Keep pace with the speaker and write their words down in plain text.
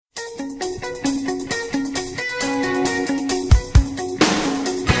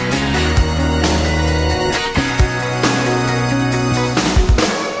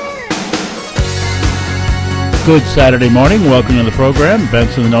Good Saturday morning. Welcome to the program,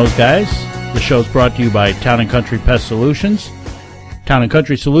 Benson and those guys. The show's brought to you by Town & Country Pest Solutions,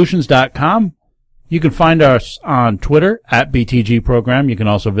 townandcountrysolutions.com. You can find us on Twitter at BTG Program. You can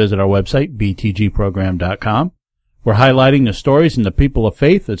also visit our website, btgprogram.com. We're highlighting the stories and the people of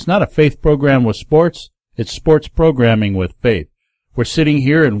faith. It's not a faith program with sports. It's sports programming with faith. We're sitting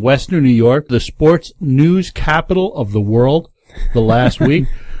here in Western New York, the sports news capital of the world, the last week,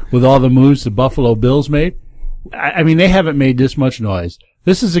 with all the moves the Buffalo Bills made. I mean, they haven't made this much noise.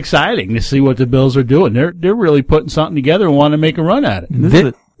 This is exciting to see what the Bills are doing. They're really putting something together and want to make a run at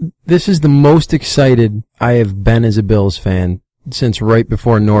it. This is the most excited I have been as a Bills fan since right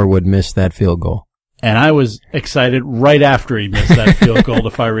before Norwood missed that field goal. And I was excited right after he missed that field goal,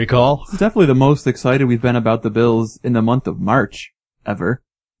 if I recall. It's definitely the most excited we've been about the Bills in the month of March ever.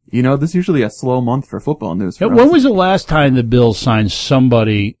 You know, this is usually a slow month for football news for us. When was the last time the Bills signed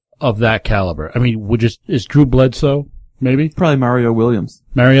somebody of that caliber? I mean, is Drew Bledsoe, maybe? Probably Mario Williams.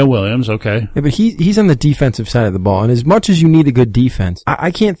 Mario Williams, okay. Yeah, but he's on the defensive side of the ball, and as much as you need a good defense,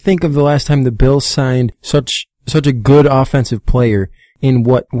 I can't think of the last time the Bills signed such a good offensive player in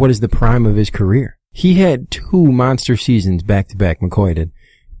what is the prime of his career. He had 2 monster seasons back-to-back, McCoy did.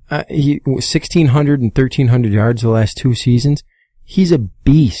 He 1,600 and 1,300 yards the last 2 seasons. He's a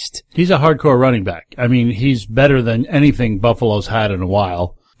beast. He's a hardcore running back. I mean, he's better than anything Buffalo's had in a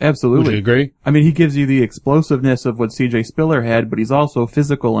while. Absolutely. Would you agree? I mean, he gives you the explosiveness of what C.J. Spiller had, but he's also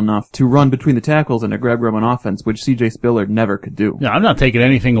physical enough to run between the tackles and to grab room on offense, which C.J. Spiller never could do. Yeah, I'm not taking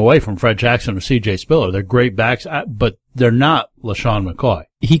anything away from Fred Jackson or C.J. Spiller. They're great backs, but they're not LaShawn McCoy.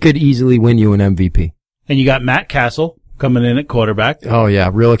 He could easily win you an MVP. And you got Matt Castle coming in at quarterback. Oh, yeah,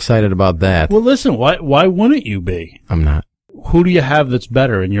 real excited about that. Well, listen, why wouldn't you be? I'm not. Who do you have that's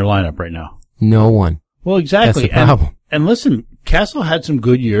better in your lineup right now? No one. Well, exactly. That's the problem. And listen, Castle had some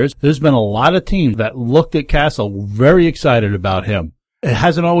good years. There's been a lot of teams that looked at Castle very excited about him. It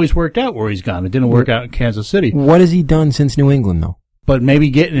hasn't always worked out where he's gone. It didn't work out in Kansas City. What has he done since New England, though? But maybe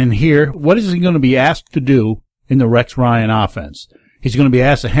getting in here, what is he going to be asked to do in the Rex Ryan offense? He's going to be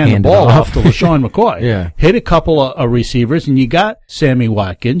asked to hand the ball off to LaShawn McCoy. Yeah. Hit a couple of receivers, and you got Sammy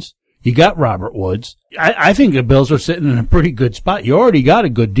Watkins. You got Robert Woods. I think the Bills are sitting in a pretty good spot. You already got a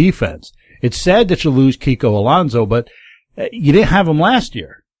good defense. It's sad that you lose Kiko Alonso, but you didn't have him last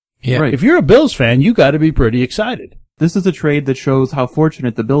year. Yeah. Right. If you're a Bills fan, you got to be pretty excited. This is a trade that shows how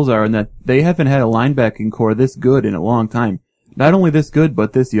fortunate the Bills are in that they haven't had a linebacking core this good in a long time. Not only this good,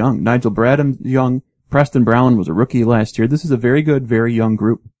 but this young. Nigel Bradham's young. Preston Brown was a rookie last year. This is a very good, very young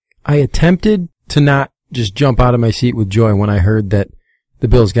group. I attempted to not just jump out of my seat with joy when I heard that the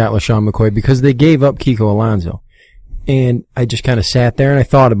Bills got LaShawn McCoy because they gave up Kiko Alonso. And I just kind of sat there and I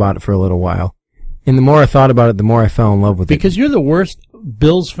thought about it for a little while. And the more I thought about it, the more I fell in love with it. Because you're the worst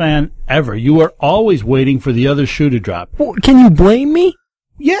Bills fan ever. You are always waiting for the other shoe to drop. Well, can you blame me?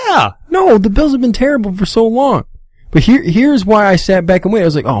 Yeah. No, the Bills have been terrible for so long. But here's why I sat back and waited. I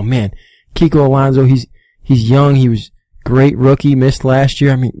was like, oh man, Kiko Alonso, he's young, he was great rookie, missed last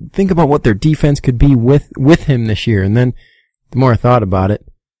year. I mean, think about what their defense could be with him this year. And then the more I thought about it,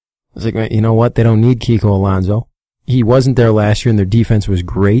 I was like, you know what? They don't need Kiko Alonso. He wasn't there last year and their defense was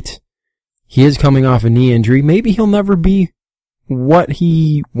great. He is coming off a knee injury. Maybe he'll never be what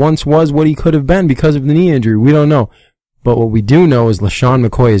he once was, what he could have been because of the knee injury. We don't know. But what we do know is LaShawn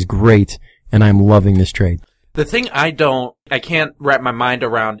McCoy is great, and I'm loving this trade. The thing I can't wrap my mind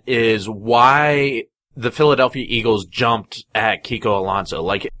around is why the Philadelphia Eagles jumped at Kiko Alonso.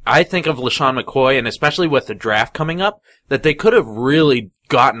 Like, I think of LaShawn McCoy, and especially with the draft coming up, that they could have really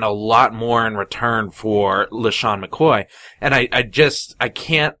gotten a lot more in return for LaShawn McCoy. And I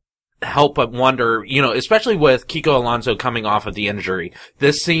can't help but wonder, you know, especially with Kiko Alonso coming off of the injury,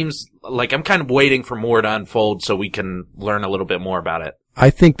 this seems like I'm kind of waiting for more to unfold so we can learn a little bit more about it. I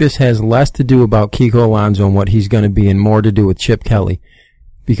think this has less to do about Kiko Alonso and what he's going to be and more to do with Chip Kelly.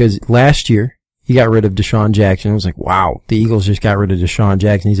 Because last year, he got rid of Deshaun Jackson. It was like, wow, the Eagles just got rid of Deshaun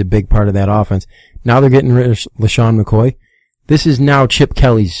Jackson. He's a big part of that offense. Now they're getting rid of LaShawn McCoy. This is now Chip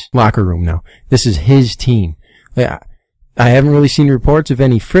Kelly's locker room now. This is his team. I haven't really seen reports of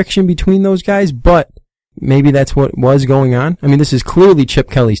any friction between those guys, but maybe that's what was going on. I mean, this is clearly Chip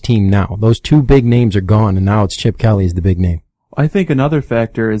Kelly's team now. Those two big names are gone, and now it's Chip Kelly as the big name. I think another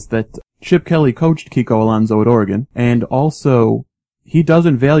factor is that Chip Kelly coached Kiko Alonso at Oregon, and also he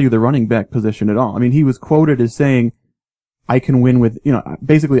doesn't value the running back position at all. I mean, he was quoted as saying, I can win with,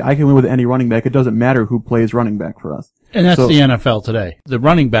 basically I can win with any running back. It doesn't matter who plays running back for us. And that's the NFL today. The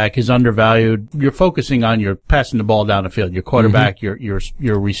running back is undervalued. You're focusing on your passing the ball down the field, your quarterback,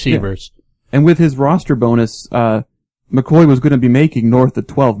 your receivers. Yeah. And with his roster bonus, McCoy was going to be making north of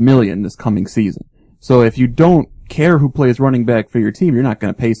 $12 million this coming season. So if you don't care who plays running back for your team, you're not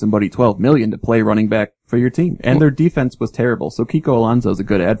going to pay somebody $12 million to play running back for your team. And their defense was terrible. So Kiko Alonso is a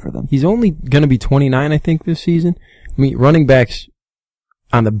good ad for them. He's only going to be 29, I think, this season. I mean, running backs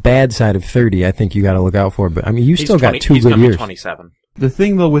on the bad side of 30, I think you got to look out for. But I mean, he's still got 2 good years. 27. The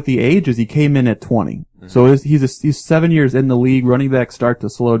thing though with the age is he came in at 20. Mm-hmm. So he's 7 years in the league. Running backs start to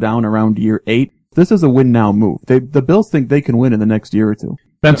slow down around year 8. This is a win now move. The Bills think they can win in the next year or two.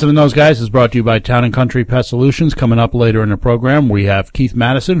 Benson and Those Guys is brought to you by Town & Country Pest Solutions. Coming up later in the program, we have Keith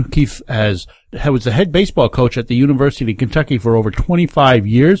Madison. Keith was the head baseball coach at the University of Kentucky for over 25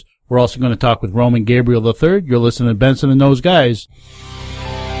 years. We're also going to talk with Roman Gabriel III. You're listening to Benson and Those Guys.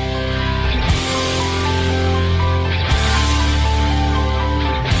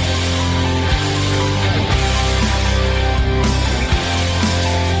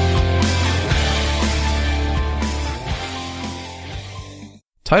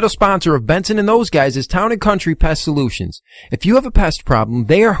 Title sponsor of Benson and Those Guys is Town & Country Pest Solutions. If you have a pest problem,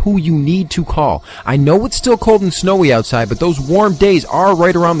 they are who you need to call. I know it's still cold and snowy outside, but those warm days are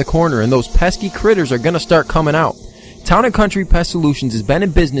right around the corner, and those pesky critters are going to start coming out. Town & Country Pest Solutions has been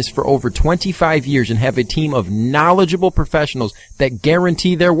in business for over 25 years and have a team of knowledgeable professionals that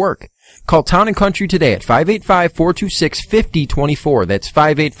guarantee their work. Call Town & Country today at 585-426-5024. That's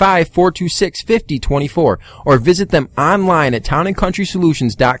 585-426-5024. Or visit them online at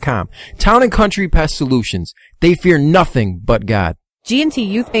townandcountrysolutions.com. Town & Country Pest Solutions. They fear nothing but God. G&T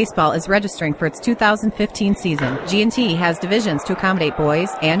Youth Baseball is registering for its 2015 season. G&T has divisions to accommodate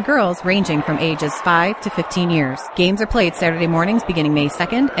boys and girls ranging from ages 5 to 15 years. Games are played Saturday mornings beginning May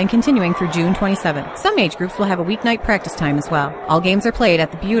 2nd and continuing through June 27th. Some age groups will have a weeknight practice time as well. All games are played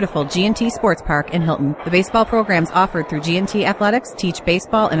at the beautiful G&T Sports Park in Hilton. The baseball programs offered through G&T Athletics teach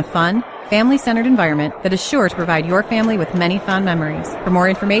baseball in a fun, family-centered environment that is sure to provide your family with many fond memories. For more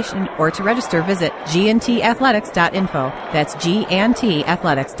information or to register, visit gntathletics.info. That's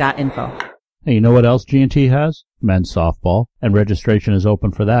gntathletics.info. Hey, you know what else G&T has? Men's softball. And registration is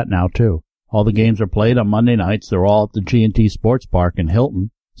open for that now, too. All the games are played on Monday nights. They're all at the G&T Sports Park in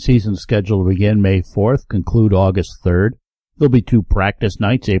Hilton. Season scheduled to begin May 4th, conclude August 3rd. There'll be 2 practice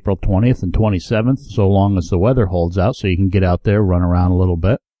nights, April 20th and 27th, so long as the weather holds out so you can get out there, run around a little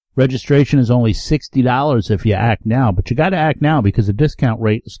bit. Registration is only $60 if you act now, but you got to act now because the discount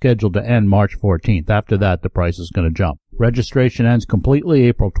rate is scheduled to end March 14th. After that, the price is going to jump. Registration ends completely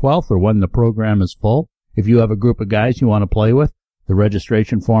April 12th or when the program is full. If you have a group of guys you want to play with, the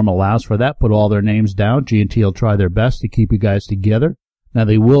registration form allows for that. Put all their names down. G&T will try their best to keep you guys together. Now,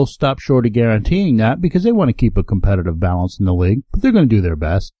 they will stop short of guaranteeing that because they want to keep a competitive balance in the league, but they're going to do their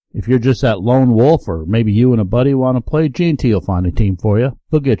best. If you're just that lone wolf or maybe you and a buddy want to play, G&T will find a team for you.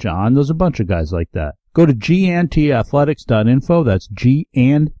 They'll get you on. There's a bunch of guys like that. Go to gntathletics.info. That's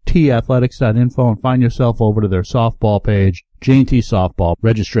gntathletics.info and find yourself over to their softball page. G&T Softball.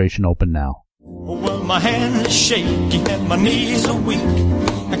 Registration open now. Well, my hands are shaky and my knees are weak.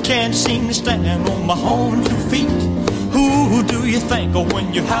 I can't seem to stand on my own 2 feet. Who do you think of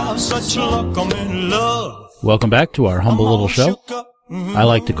when you have such luck? I'm in love. Welcome back to our humble little show. I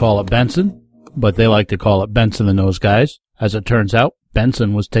like to call it Benson, but they like to call it Benson and Those Guys. As it turns out,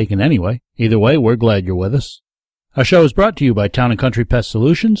 Benson was taken anyway. Either way, we're glad you're with us. Our show is brought to you by Town & Country Pest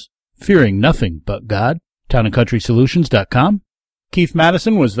Solutions, fearing nothing but God. townandcountrysolutions.com. Keith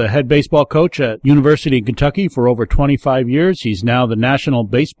Madison was the head baseball coach at University of Kentucky for over 25 years. He's now the national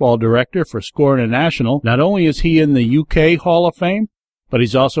baseball director for SCORE International. Not only is he in the UK Hall of Fame, but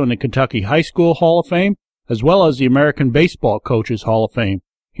he's also in the Kentucky High School Hall of Fame, as well as the American Baseball Coaches Hall of Fame.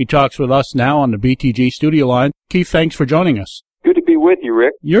 He talks with us now on the BTG studio line. Keith, thanks for joining us. Good to be with you,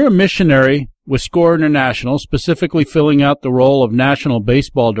 Rick. You're a missionary with SCORE International, specifically filling out the role of National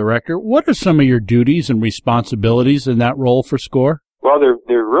Baseball Director. What are some of your duties and responsibilities in that role for SCORE? Well,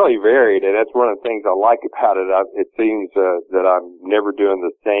 they're really varied, and that's one of the things I like about it. It seems that I'm never doing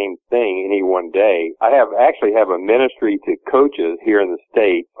the same thing any one day. I actually have a ministry to coaches here in the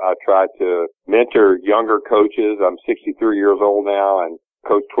States. I try to mentor younger coaches. I'm 63 years old now and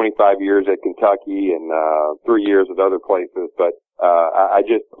coached 25 years at Kentucky and 3 years at other places. But I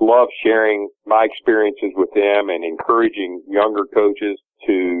just love sharing my experiences with them and encouraging younger coaches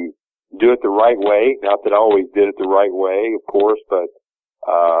to do it the right way. Not that I always did it the right way, of course, but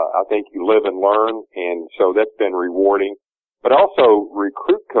I think you live and learn, and so that's been rewarding. But also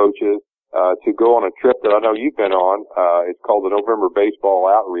recruit coaches to go on a trip that I know you've been on. It's called the November Baseball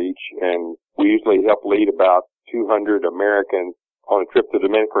Outreach, and we usually help lead about 200 Americans on a trip to the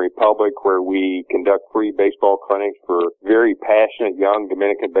Dominican Republic, where we conduct free baseball clinics for very passionate young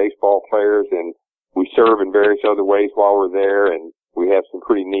Dominican baseball players, and we serve in various other ways while we're there, and we have some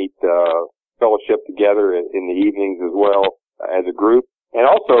pretty neat fellowship together in the evenings as well as a group, and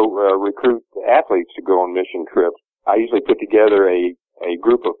also recruit athletes to go on mission trips. I usually put together a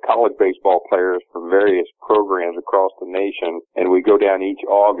group of college baseball players from various programs across the nation, and we go down each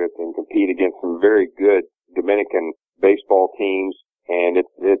August and compete against some very good Dominican baseball teams, and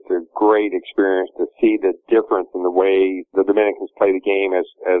it's a great experience to see the difference in the way the Dominicans play the game as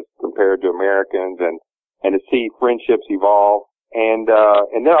compared to Americans, and to see friendships evolve. And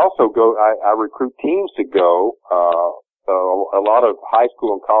then also I recruit teams to go. A lot of high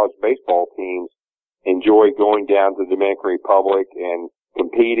school and college baseball teams enjoy going down to the Dominican Republic and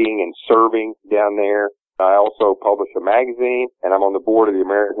competing and serving down there. I also publish a magazine, and I'm on the board of the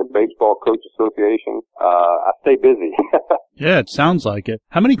American Baseball Coach Association. I stay busy. Yeah, it sounds like it.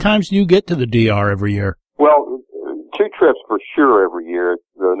 How many times do you get to the DR every year? Well, 2 trips for sure every year.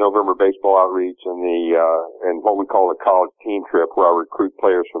 The November Baseball Outreach and and what we call the college team trip, where I recruit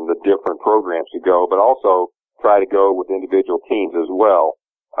players from the different programs to go, but also try to go with individual teams as well.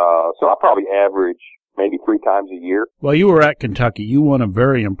 So I probably average maybe 3 times a year. While you were at Kentucky, you won a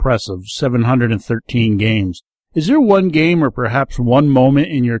very impressive 713 games. Is there one game or perhaps one moment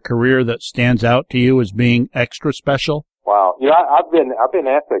in your career that stands out to you as being extra special? Wow. You know, I've been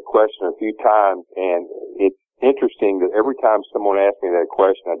asked that question a few times, and it's interesting that every time someone asks me that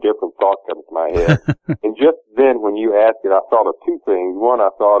question, a different thought comes to my head. And just then when you asked it, I thought of 2 things. One, I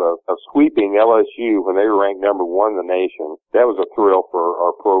thought of sweeping LSU when they were ranked number 1 in the nation. That was a thrill for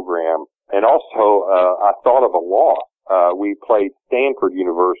our program. And also, I thought of a loss. We played Stanford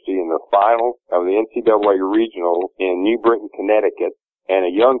University in the finals of the NCAA Regional in New Britain, Connecticut, and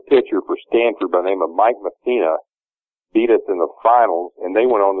a young pitcher for Stanford by the name of Mike Messina beat us in the finals, and they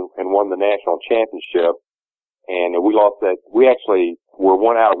went on and won the national championship. And we lost that. We actually were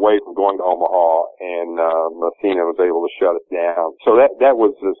 1 out away from going to Omaha, and Messina was able to shut us down. So that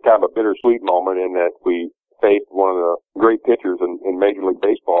was kind of a bittersweet moment in that we faced one of the great pitchers in Major League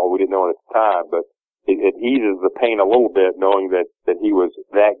Baseball. We didn't know it at the time, but it eases the pain a little bit knowing that he was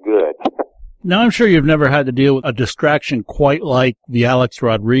that good. Now, I'm sure you've never had to deal with a distraction quite like the Alex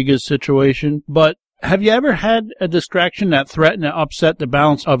Rodriguez situation, but have you ever had a distraction that threatened to upset the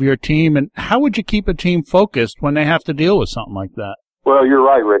balance of your team, and how would you keep a team focused when they have to deal with something like that? Well, you're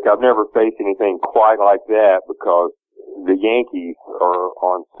right, Rick. I've never faced anything quite like that because the Yankees are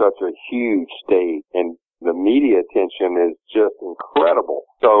on such a huge stage, and the media attention is just incredible.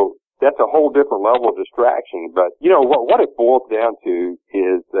 So that's a whole different level of distraction. But, you know, what it boils down to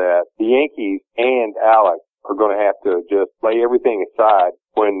is that the Yankees and Alex are going to have to just lay everything aside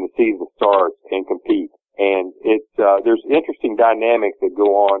when the season starts and compete. And there's interesting dynamics that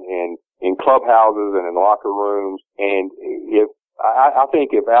go on in clubhouses and in locker rooms. And I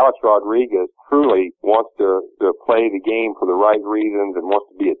think if Alex Rodriguez truly wants to play the game for the right reasons and wants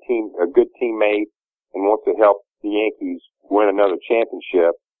to be a good teammate and wants to help the Yankees win another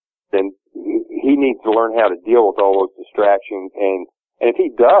championship, then he needs to learn how to deal with all those distractions. And if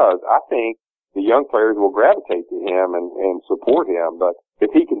he does, I think the young players will gravitate to him and support him. But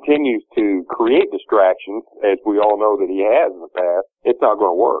if he continues to create distractions, as we all know that he has in the past, it's not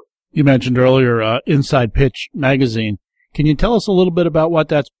going to work. You mentioned earlier Inside Pitch magazine. Can you tell us a little bit about what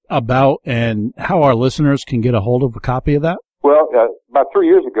that's about and how our listeners can get a hold of a copy of that? Well, about 3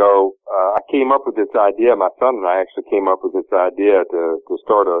 years ago, I came up with this idea. My son and I actually came up with this idea to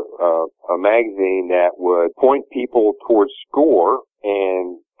start a magazine that would point people towards SCORE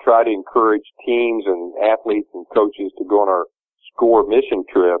and try to encourage teams and athletes and coaches to go on our SCORE mission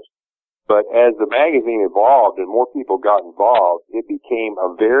trips. But as the magazine evolved and more people got involved, it became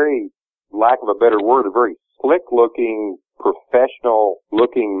a very, lack of a better word, a very slick-looking,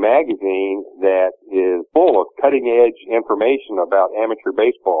 professional-looking magazine that is full of cutting-edge information about amateur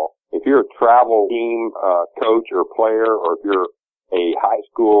baseball. If you're a travel team coach or player, or if you're a high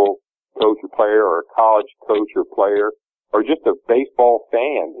school coach or player, or a college coach or player, or just a baseball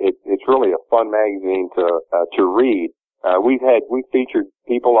fan, it's really a fun magazine to read. We've featured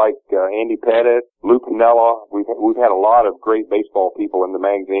people like Andy Pettit, Lou Piniella. We've had a lot of great baseball people in the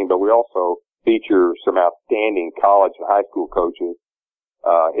magazine, but we also feature some outstanding college and high school coaches.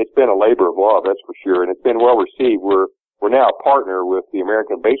 It's been a labor of love, that's for sure, and it's been well received. We're we're now a partner with the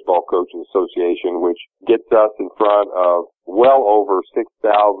American Baseball Coaches Association, which gets us in front of well over 6,000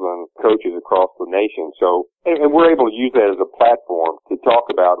 coaches across the nation. So, and we're able to use that as a platform to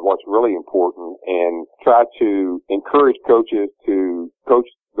talk about what's really important and try to encourage coaches to coach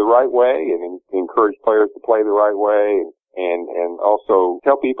the right way and encourage players to play the right way and also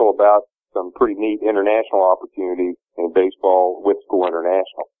tell people about some pretty neat international opportunities in baseball with SCORE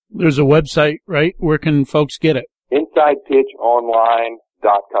International. There's a website, right? Where can folks get it?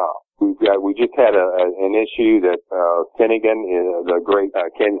 InsidePitchOnline.com. We just had an issue that Finnegan, the great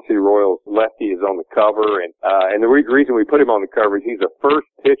Kansas City Royals lefty, is on the cover, and the reason we put him on the cover is he's the first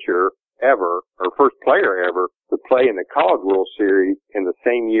pitcher ever, or first player ever, to play in the College World Series in the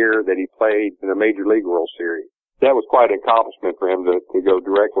same year that he played in the Major League World Series. That was quite an accomplishment for him to go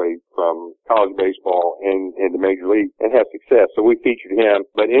directly from college baseball into Major League and have success. So we featured him.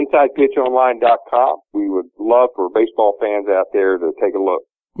 But InsidePitchOnline.com, we would love for baseball fans out there to take a look.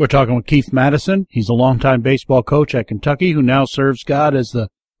 We're talking with Keith Madison. He's a longtime baseball coach at Kentucky who now serves God as the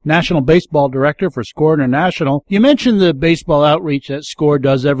National Baseball Director for SCORE International. You mentioned the baseball outreach that SCORE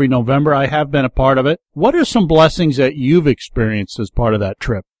does every November. I have been a part of it. What are some blessings that you've experienced as part of that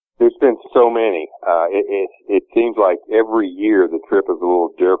trip? There's been so many. It seems like every year the trip is a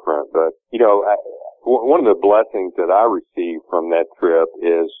little different. But, one of the blessings that I receive from that trip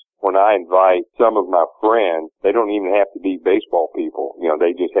is when I invite some of my friends, they don't even have to be baseball people.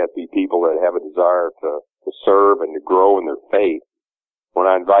 They just have to be people that have a desire to serve and to grow in their faith. When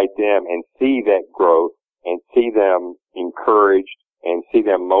I invite them and see that growth and see them encouraged and see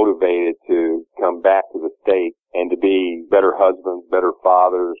them motivated to come back to the state and to be better husbands, better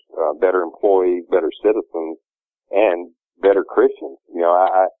fathers, better employees, better citizens, and better Christians.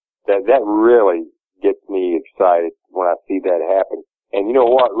 That really gets me excited when I see that happen. And you know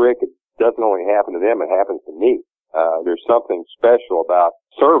what, Rick? It doesn't only happen to them, it happens to me. There's something special about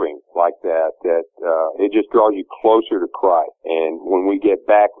serving like that it just draws you closer to Christ. And when we get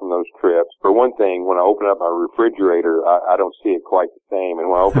back from those trips, for one thing, when I open up my refrigerator, I don't see it quite the same. And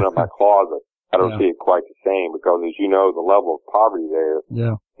when I open up my closet, I don't see it quite the same because, as you know, the level of poverty there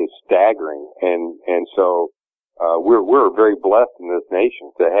is staggering. And so we're very blessed in this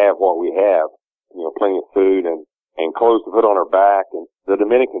nation to have what we have, plenty of food and clothes to put on our back. And the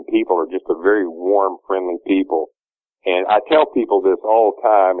Dominican people are just a very warm, friendly people. And I tell people this all the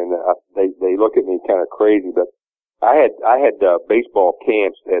time, and they look at me kind of crazy, but I had baseball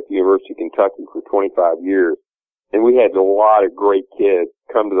camps at the University of Kentucky for 25 years, and we had a lot of great kids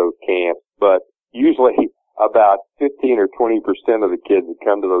come to those camps, but usually about 15 or 20% of the kids that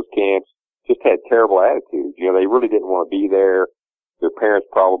come to those camps just had terrible attitudes. They really didn't want to be there. Their parents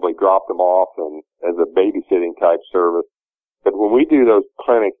probably dropped them off and as a babysitting type service. But when we do those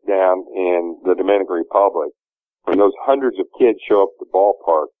clinics down in the Dominican Republic, when those hundreds of kids show up at the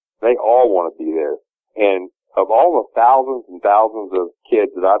ballpark, they all want to be there. And of all the thousands and thousands of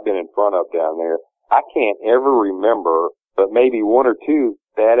kids that I've been in front of down there, I can't ever remember but maybe one or two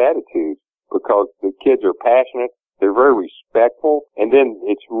bad attitudes because the kids are passionate, they're very respectful, and then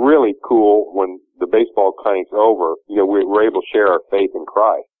it's really cool when the baseball clinic's over, we're able to share our faith in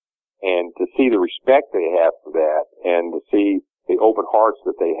Christ. And to see the respect they have for that and to see the open hearts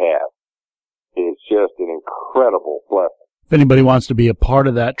that they have, it's just an incredible blessing. If anybody wants to be a part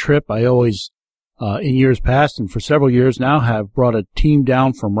of that trip, I always, in years past and for several years now, have brought a team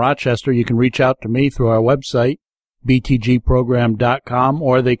down from Rochester. You can reach out to me through our website, btgprogram.com,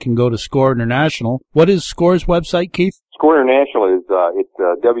 or they can go to SCORE International. What is SCORE's website, Keith? SCORE International is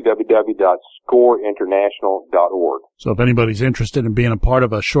www.scoreinternational.org. So if anybody's interested in being a part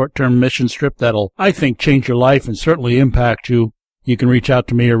of a short-term mission trip that'll, I think, change your life and certainly impact you, you can reach out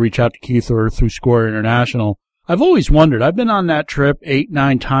to me or reach out to Keith or through SCORE International. I've always wondered, I've been on that trip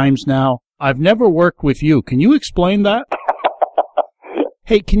 8-9 times now. I've never worked with you. Can you explain that?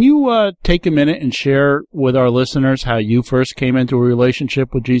 Hey, can you take a minute and share with our listeners how you first came into a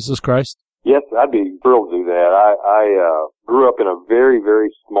relationship with Jesus Christ? Yes, I'd be thrilled to do that. I grew up in a very,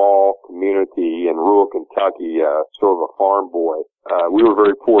 very small community in rural Kentucky, sort of a farm boy. We were a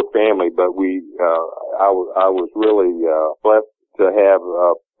very poor family, but I was really blessed to have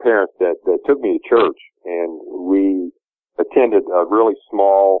parents that took me to church, and we attended a really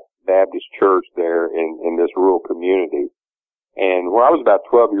small Baptist church there in this rural community. And when I was about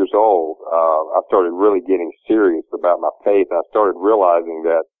 12 years old, I started really getting serious about my faith. I started realizing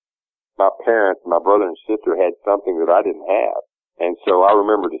that my parents, my brother and sister had something that I didn't have. And so I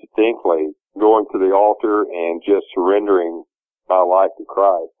remember distinctly going to the altar and just surrendering my life to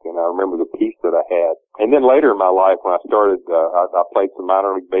Christ. And I remember the peace that I had. And then later in my life, when I started, I played some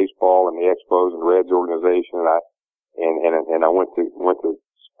minor league baseball in the Expos and Reds organization, and I and I went to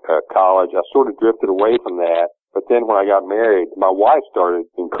college. I sort of drifted away from that. But then when I got married, my wife started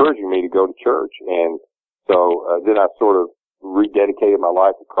encouraging me to go to church. And so then I sort of rededicated my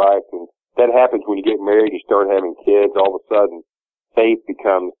life to Christ. And that happens when you get married, you start having kids, all of a sudden faith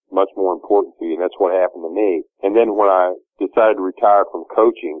becomes much more important to you. And that's what happened to me. And then when I decided to retire from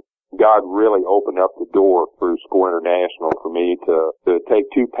coaching, God really opened up the door through Score International for me to take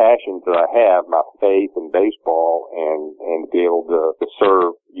two passions that I have, my faith and baseball, and be able to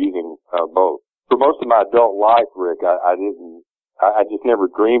serve using both. For most of my adult life, Rick, I just never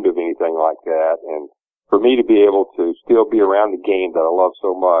dreamed of anything like that. And for me to be able to still be around the game that I love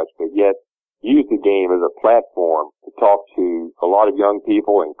so much, but yet use the game as a platform to talk to a lot of young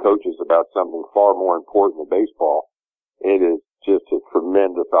people and coaches about something far more important than baseball, it is just a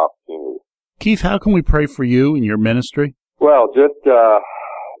tremendous opportunity. Keith, how can we pray for you and your ministry? Well, just that,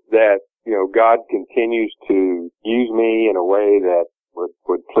 God continues to use me in a way that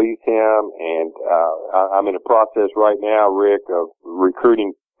would please him. And I'm in a process right now, Rick, of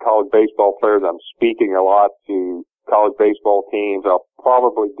recruiting college baseball players. I'm speaking a lot to college baseball teams. I'll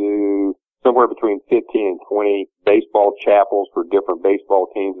probably do somewhere between 15 and 20 baseball chapels for different baseball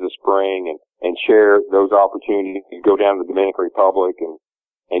teams this spring and share those opportunities to go down to the Dominican Republic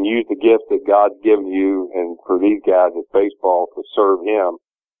and use the gifts that God's given you and for these guys at baseball to serve him.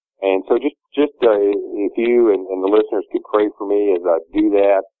 And so just if you and the listeners could pray for me as I do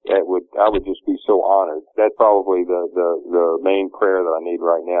that, I would just be so honored. That's probably the main prayer that I need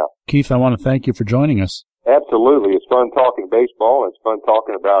right now. Keith, I want to thank you for joining us. Absolutely. It's fun talking baseball, and it's fun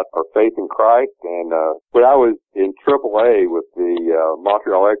talking about our faith in Christ. And when I was in AAA with the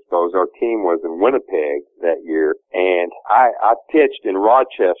Montreal Expos, our team was in Winnipeg that year, and I pitched in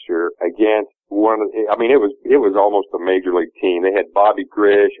Rochester against it was almost a major league team. They had Bobby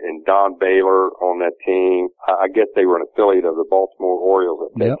Grish and Don Baylor on that team. I guess they were an affiliate of the Baltimore Orioles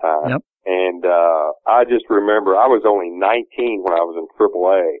at that time. Yep. And I just remember I was only 19 when I was in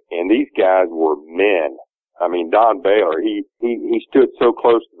AAA, and these guys were men. I mean, Don Baylor, he stood so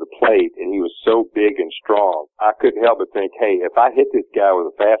close to the plate, and he was so big and strong. I couldn't help but think, hey, if I hit this guy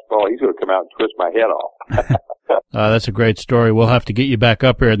with a fastball, he's going to come out and twist my head off. That's a great story. We'll have to get you back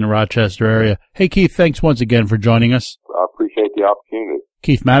up here in the Rochester area. Hey, Keith, thanks once again for joining us. I appreciate the opportunity.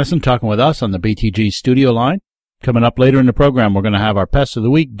 Keith Madison talking with us on the BTG studio line. Coming up later in the program, we're going to have our Pest of the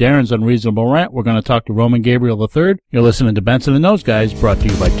Week, Darren's Unreasonable Rant. We're going to talk to Roman Gabriel III. You're listening to Benson and Those Guys, brought to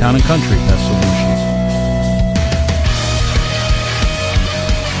you by Town & Country Pest Solutions.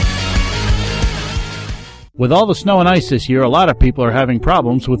 With all the snow and ice this year, a lot of people are having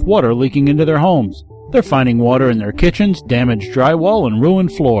problems with water leaking into their homes. They're finding water in their kitchens, damaged drywall, and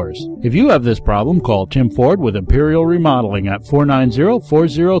ruined floors. If you have this problem, call Tim Ford with Imperial Remodeling at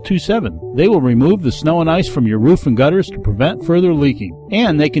 490-4027. They will remove the snow and ice from your roof and gutters to prevent further leaking,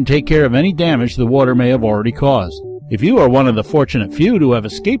 and they can take care of any damage the water may have already caused. If you are one of the fortunate few to have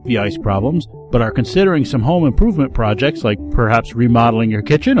escaped the ice problems, but are considering some home improvement projects like perhaps remodeling your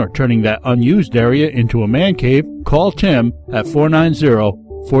kitchen or turning that unused area into a man cave, call Tim at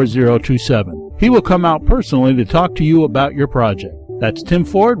 490-4027. He will come out personally to talk to you about your project. That's Tim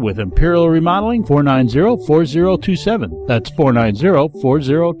Ford with Imperial Remodeling, 490-4027. That's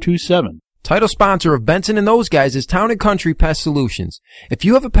 490-4027. Title sponsor of Benson and Those Guys is Town & Country Pest Solutions. If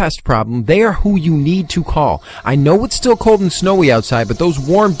you have a pest problem, they are who you need to call. I know it's still cold and snowy outside, but those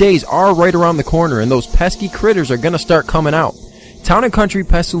warm days are right around the corner, and those pesky critters are going to start coming out. Town & Country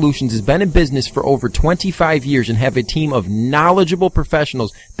Pest Solutions has been in business for over 25 years and have a team of knowledgeable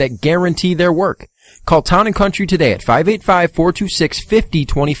professionals that guarantee their work. Call Town & Country today at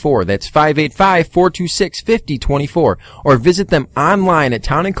 585-426-5024. That's 585-426-5024. Or visit them online at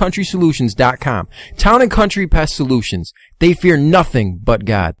townandcountrysolutions.com. Town & Country Pest Solutions. They fear nothing but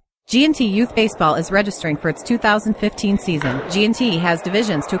God. G&T Youth Baseball is registering for its 2015 season. G&T has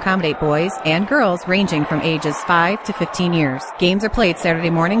divisions to accommodate boys and girls ranging from ages 5 to 15 years. Games are played Saturday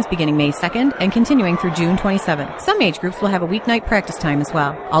mornings beginning May 2nd and continuing through June 27th. Some age groups will have a weeknight practice time as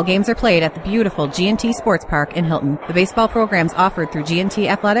well. All games are played at the beautiful G&T Sports Park in Hilton. The baseball programs offered through G&T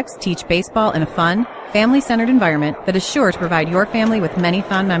Athletics teach baseball in a fun, family-centered environment that is sure to provide your family with many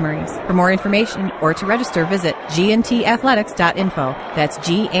fond memories. For more information or to register, visit gntathletics.info. That's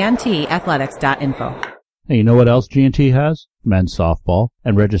gntathletics.info. Hey, you know what else G&T has? Men's softball,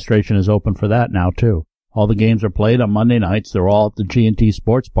 and registration is open for that now, too. All the games are played on Monday nights. They're all at the G&T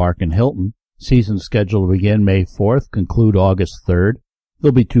Sports Park in Hilton. Season scheduled to begin May 4th, conclude August 3rd.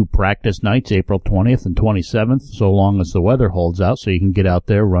 There'll be 2 practice nights, April 20th and 27th, so long as the weather holds out, so you can get out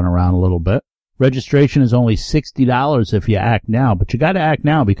there, run around a little bit. Registration is only $60 if you act now, but you got to act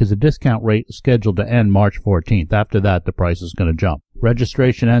now because the discount rate is scheduled to end March 14th. After that, the price is going to jump.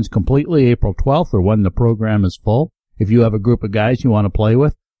 Registration ends completely April 12th or when the program is full. If you have a group of guys you want to play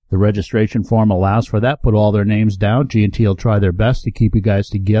with, the registration form allows for that. Put all their names down. G&T will try their best to keep you guys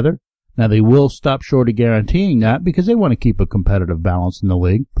together. Now, they will stop short of guaranteeing that because they want to keep a competitive balance in the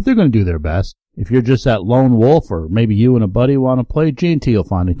league, but they're going to do their best. If you're just that lone wolf or maybe you and a buddy want to play, G&T will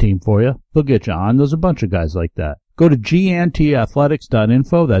find a team for you. They'll get you on. There's a bunch of guys like that. Go to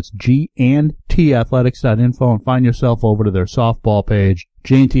gnthathletics.info. That's gnthathletics.info and find yourself over to their softball page.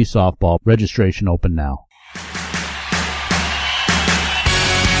 G&T Softball. Registration open now.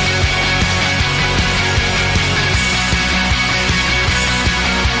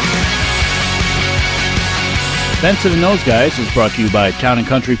 Benson and Those Guys is brought to you by Town &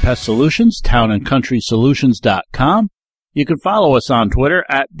 Country Pest Solutions, townandcountrysolutions.com. You can follow us on Twitter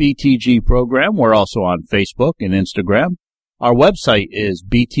at BTG Program. We're also on Facebook and Instagram. Our website is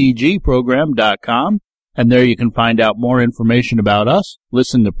btgprogram.com, and there you can find out more information about us,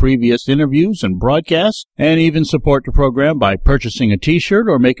 listen to previous interviews and broadcasts, and even support the program by purchasing a T-shirt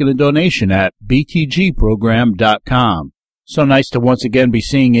or making a donation at btgprogram.com. So nice to once again be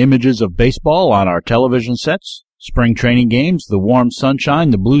seeing images of baseball on our television sets. Spring training games, the warm sunshine,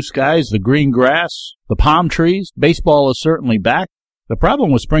 the blue skies, the green grass, the palm trees. Baseball is certainly back. The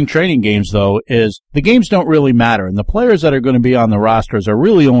problem with spring training games, though, is the games don't really matter, and the players that are going to be on the rosters are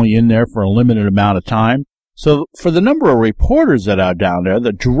really only in there for a limited amount of time. So for the number of reporters that are down there,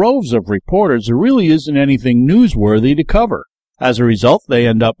 the droves of reporters, there really isn't anything newsworthy to cover. As a result, they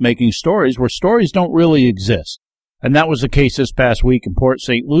end up making stories where stories don't really exist. And that was the case this past week in Port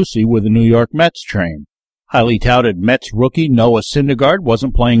St. Lucie with the New York Mets train. Highly touted Mets rookie Noah Syndergaard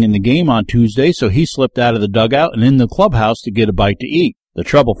wasn't playing in the game on Tuesday, so he slipped out of the dugout and in the clubhouse to get a bite to eat. The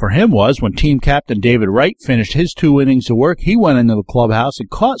trouble for him was when team captain David Wright finished his 2 innings of work, he went into the clubhouse and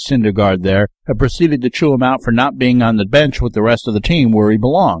caught Syndergaard there and proceeded to chew him out for not being on the bench with the rest of the team where he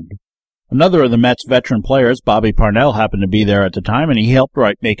belonged. Another of the Mets' veteran players, Bobby Parnell, happened to be there at the time, and he helped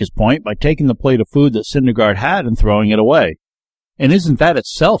Wright make his point by taking the plate of food that Syndergaard had and throwing it away. And isn't that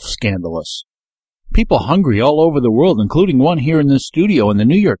itself scandalous? People hungry all over the world, including one here in this studio, and the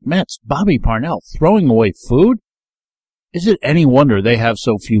New York Mets, Bobby Parnell, throwing away food? Is it any wonder they have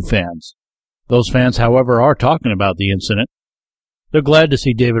so few fans? Those fans, however, are talking about the incident. They're glad to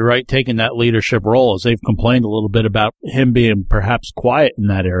see David Wright taking that leadership role, as they've complained a little bit about him being perhaps quiet in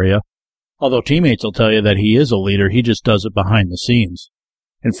that area. Although teammates will tell you that he is a leader, he just does it behind the scenes.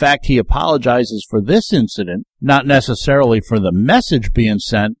 In fact, he apologizes for this incident, not necessarily for the message being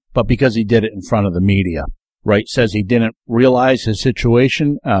sent, but because he did it in front of the media. Wright says he didn't realize his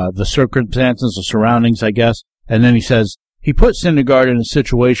situation, the circumstances, the surroundings, I guess, and then he says he put Syndergaard in a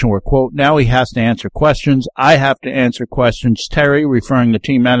situation where, quote, now he has to answer questions. I have to answer questions. Terry, referring to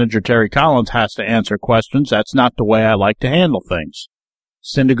team manager Terry Collins, has to answer questions. That's not the way I like to handle things.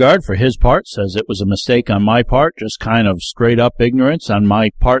 Syndergaard, for his part, says it was a mistake on my part, just kind of straight-up ignorance on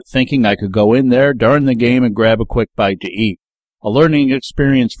my part, thinking I could go in there during the game and grab a quick bite to eat. A learning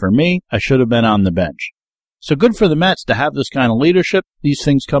experience for me. I should have been on the bench. So good for the Mets to have this kind of leadership, these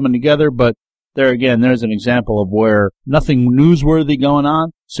things coming together, but there again, there's an example of where nothing newsworthy going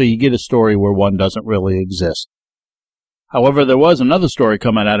on, so you get a story where one doesn't really exist. However, there was another story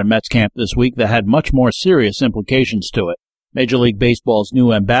coming out of Mets camp this week that had much more serious implications to it. Major League Baseball's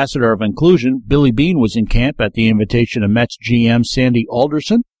new ambassador of inclusion, Billy Beane, was in camp at the invitation of Mets GM Sandy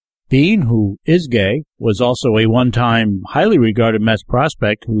Alderson. Beane, who is gay, was also a one-time highly regarded Mets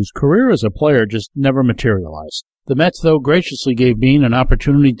prospect whose career as a player just never materialized. The Mets, though, graciously gave Beane an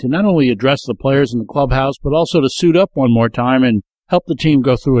opportunity to not only address the players in the clubhouse, but also to suit up one more time and help the team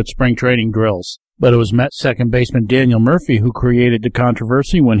go through its spring training drills. But it was Mets second baseman Daniel Murphy who created the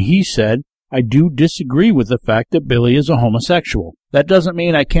controversy when he said, I do disagree with the fact that Billy is a homosexual. That doesn't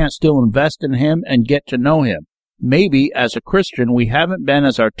mean I can't still invest in him and get to know him. Maybe, as a Christian, we haven't been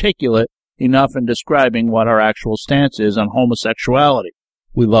as articulate enough in describing what our actual stance is on homosexuality.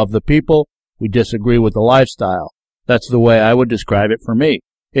 We love the people. We disagree with the lifestyle. That's the way I would describe it for me.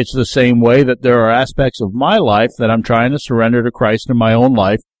 It's the same way that there are aspects of my life that I'm trying to surrender to Christ in my own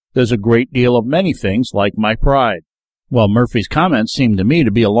life. There's a great deal of many things, like my pride. Well, Murphy's comments seem to me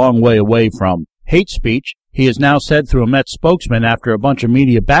to be a long way away from hate speech. He has now said through a Mets spokesman after a bunch of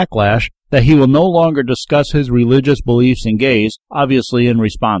media backlash that he will no longer discuss his religious beliefs in gays, obviously in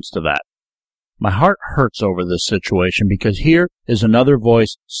response to that. My heart hurts over this situation because here is another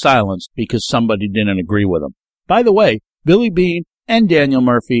voice silenced because somebody didn't agree with him. By the way, Billy Beane and Daniel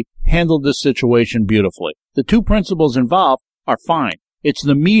Murphy handled this situation beautifully. The two principals involved are fine. It's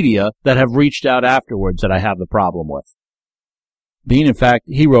the media that have reached out afterwards that I have the problem with. Bean, in fact,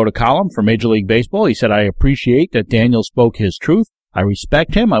 he wrote a column for Major League Baseball. He said, I appreciate that Daniel spoke his truth. I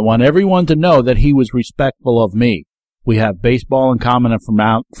respect him. I want everyone to know that he was respectful of me. We have baseball in common, and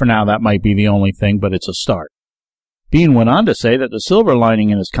for now that might be the only thing, but it's a start. Bean went on to say that the silver lining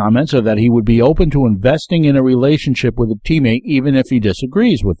in his comments are that he would be open to investing in a relationship with a teammate even if he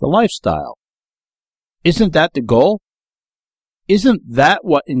disagrees with the lifestyle. Isn't that the goal? Isn't that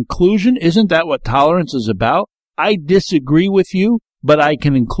what inclusion, isn't that what tolerance is about? I disagree with you, but I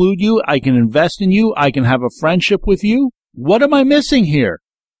can include you, I can invest in you, I can have a friendship with you. What am I missing here?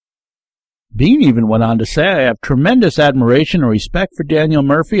 Bean even went on to say, I have tremendous admiration and respect for Daniel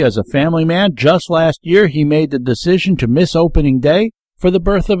Murphy as a family man. Just last year, he made the decision to miss opening day for the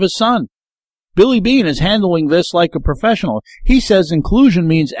birth of his son. Billy Bean is handling this like a professional. He says inclusion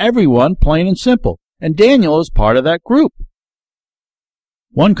means everyone, plain and simple, and Daniel is part of that group.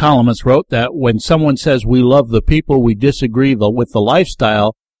 One columnist wrote that when someone says we love the people, we disagree with the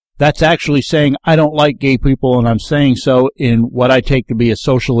lifestyle, that's actually saying I don't like gay people, and I'm saying so in what I take to be a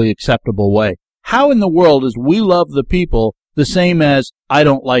socially acceptable way. How in the world is we love the people the same as I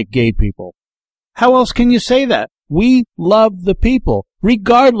don't like gay people? How else can you say that? We love the people,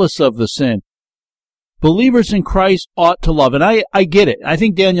 regardless of the sin. Believers in Christ ought to love, and I get it. I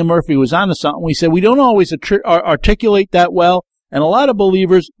think Daniel Murphy was onto something. We said we don't always articulate that well, and a lot of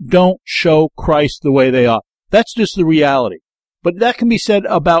believers don't show Christ the way they ought. That's just the reality. But that can be said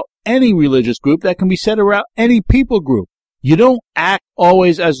about any religious group. That can be said around any people group. You don't act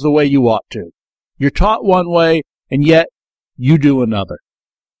always as the way you ought to. You're taught one way, and yet you do another.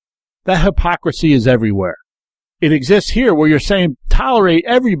 That hypocrisy is everywhere. It exists here where you're saying tolerate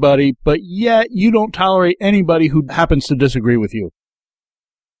everybody, but yet you don't tolerate anybody who happens to disagree with you.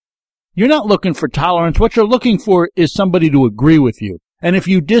 You're not looking for tolerance. What you're looking for is somebody to agree with you. And if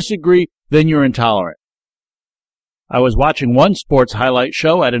you disagree, then you're intolerant. I was watching one sports highlight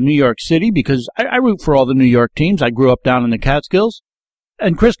show out of New York City because I root for all the New York teams. I grew up down in the Catskills.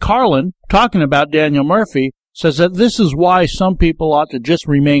 And Chris Carlin, talking about Daniel Murphy, says that this is why some people ought to just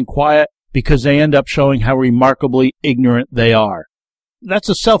remain quiet because they end up showing how remarkably ignorant they are. That's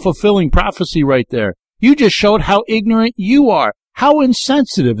a self-fulfilling prophecy right there. You just showed how ignorant you are. How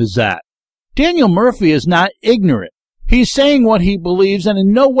insensitive is that? Daniel Murphy is not ignorant. He's saying what he believes, and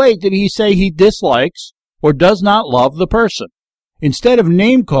in no way did he say he dislikes or does not love the person. Instead of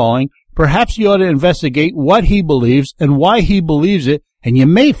name-calling, perhaps you ought to investigate what he believes and why he believes it, and you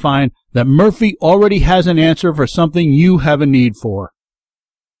may find that Murphy already has an answer for something you have a need for.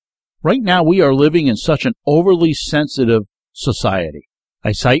 Right now, we are living in such an overly sensitive society.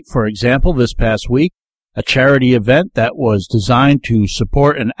 I cite, for example, this past week, a charity event that was designed to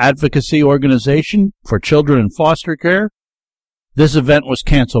support an advocacy organization for children in foster care. This event was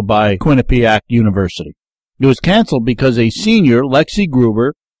canceled by Quinnipiac University. It was canceled because a senior, Lexi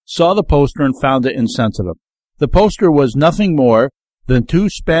Gruber, saw the poster and found it insensitive. The poster was nothing more than two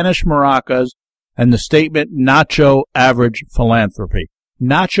Spanish maracas and the statement, Nacho Average Philanthropy.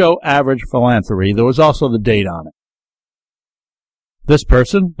 Nacho Average Philanthropy. There was also the date on it. This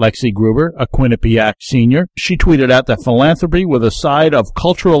person, Lexi Gruber, a Quinnipiac senior, she tweeted out that philanthropy with a side of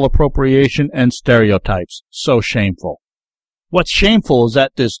cultural appropriation and stereotypes. So shameful. What's shameful is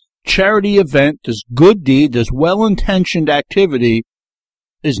that this charity event, this good deed, this well-intentioned activity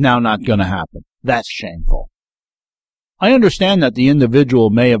is now not going to happen. That's shameful. I understand that the individual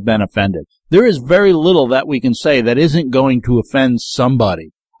may have been offended. There is very little that we can say that isn't going to offend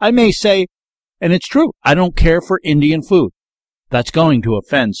somebody. I may say, and it's true, I don't care for Indian food. That's going to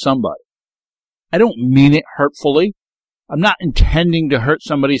offend somebody. I don't mean it hurtfully. I'm not intending to hurt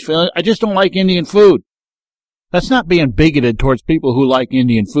somebody's feelings. I just don't like Indian food. That's not being bigoted towards people who like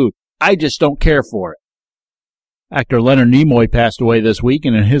Indian food. I just don't care for it. Actor Leonard Nimoy passed away this week,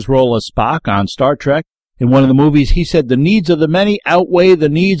 and in his role as Spock on Star Trek, in one of the movies, he said, the needs of the many outweigh the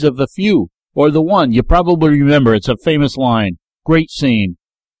needs of the few, or the one. You probably remember. It's a famous line. Great scene.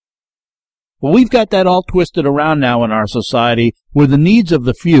 Well, we've got that all twisted around now in our society, where the needs of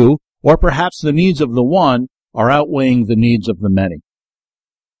the few, or perhaps the needs of the one, are outweighing the needs of the many.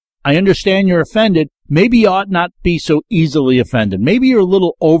 I understand you're offended. Maybe you ought not be so easily offended. Maybe you're a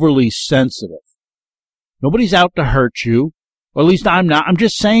little overly sensitive. Nobody's out to hurt you, or at least I'm not. I'm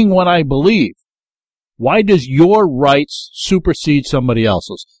just saying what I believe. Why does your rights supersede somebody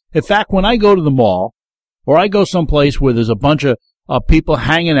else's? In fact, when I go to the mall, or I go someplace where there's a bunch of people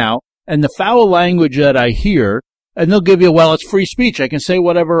hanging out, and the foul language that I hear, and they'll give you, well, it's free speech. I can say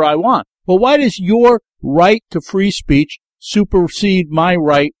whatever I want. Well, why does your right to free speech supersede my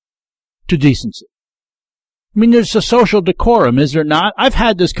right to decency? I mean, there's a social decorum, is there not? I've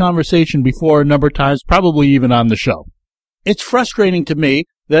had this conversation before a number of times, probably even on the show. It's frustrating to me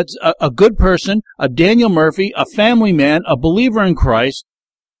that a good person, a Daniel Murphy, a family man, a believer in Christ,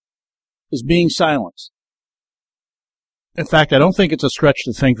 is being silenced. In fact, I don't think it's a stretch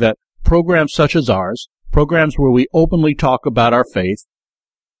to think that programs such as ours, programs where we openly talk about our faith,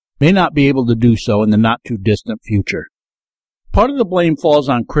 may not be able to do so in the not-too-distant future. Part of the blame falls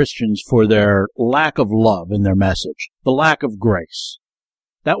on Christians for their lack of love in their message, the lack of grace.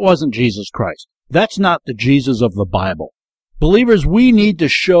 That wasn't Jesus Christ. That's not the Jesus of the Bible. Believers, we need to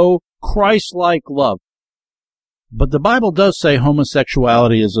show Christ-like love. But the Bible does say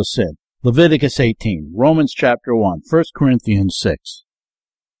homosexuality is a sin. Leviticus 18, Romans chapter 1, 1 Corinthians 6.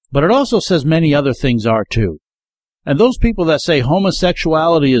 But it also says many other things are too. And those people that say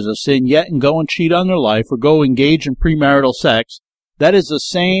homosexuality is a sin yet and go and cheat on their life or go engage in premarital sex, that is the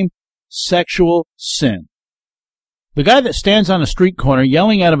same sexual sin. The guy that stands on a street corner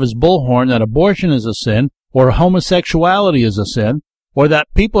yelling out of his bullhorn that abortion is a sin or homosexuality is a sin or that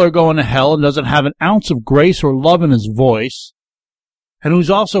people are going to hell and doesn't have an ounce of grace or love in his voice and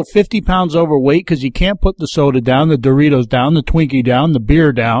who's also 50 pounds overweight because he can't put the soda down, the Doritos down, the Twinkie down, the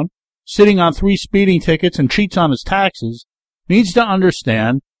beer down, sitting on 3 speeding tickets and cheats on his taxes, needs to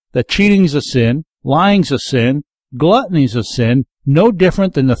understand that cheating's a sin, lying's a sin, gluttony's a sin, no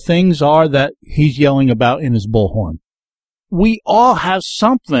different than the things are that he's yelling about in his bullhorn. We all have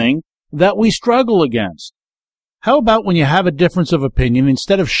something that we struggle against. How about when you have a difference of opinion,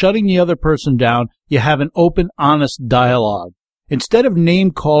 instead of shutting the other person down, you have an open, honest dialogue? Instead of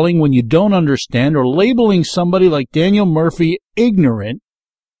name-calling when you don't understand or labeling somebody like Daniel Murphy ignorant,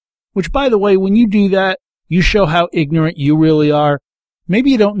 which, by the way, when you do that, you show how ignorant you really are.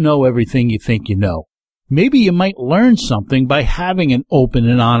 Maybe you don't know everything you think you know. Maybe you might learn something by having an open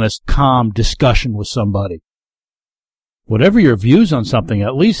and honest, calm discussion with somebody. Whatever your views on something,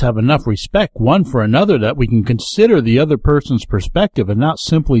 at least have enough respect one for another that we can consider the other person's perspective and not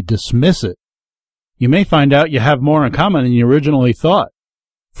simply dismiss it. You may find out you have more in common than you originally thought.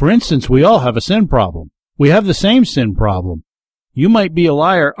 For instance, we all have a sin problem. We have the same sin problem. You might be a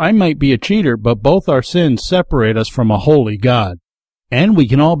liar, I might be a cheater, but both our sins separate us from a holy God. And we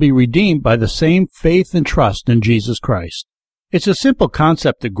can all be redeemed by the same faith and trust in Jesus Christ. It's a simple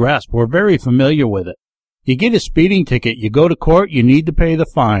concept to grasp. We're very familiar with it. You get a speeding ticket, you go to court, you need to pay the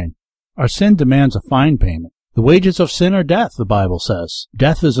fine. Our sin demands a fine payment. The wages of sin are death, the Bible says.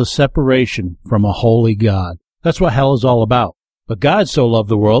 Death is a separation from a holy God. That's what hell is all about. But God so loved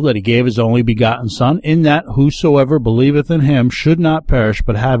the world that he gave his only begotten Son, in that whosoever believeth in him should not perish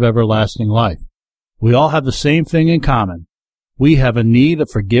but have everlasting life. We all have the same thing in common. We have a need of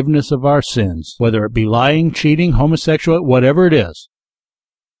forgiveness of our sins, whether it be lying, cheating, homosexual, whatever it is.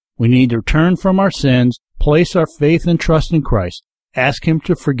 We need to turn from our sins, place our faith and trust in Christ, ask him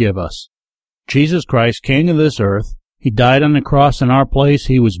to forgive us. Jesus Christ came to this earth. He died on the cross in our place.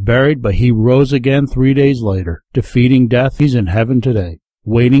 He was buried, but he rose again 3 days later, defeating death. He's in heaven today,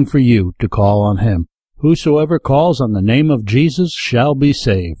 waiting for you to call on him. Whosoever calls on the name of Jesus shall be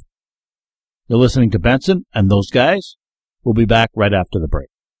saved. You're listening to Benson and those guys. We'll be back right after the break.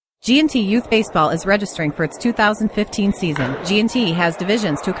 G&T Youth Baseball is registering for its 2015 season. G&T has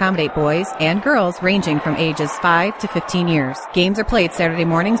divisions to accommodate boys and girls ranging from ages 5 to 15 years. Games are played Saturday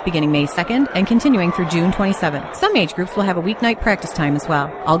mornings beginning May 2nd and continuing through June 27th. Some age groups will have a weeknight practice time as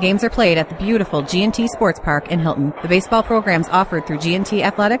well. All games are played at the beautiful G&T Sports Park in Hilton. The baseball programs offered through G&T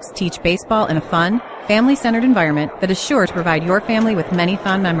Athletics teach baseball in a fun, family-centered environment that is sure to provide your family with many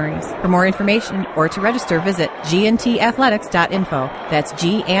fond memories. For more information or to register, visit gntathletics.info. That's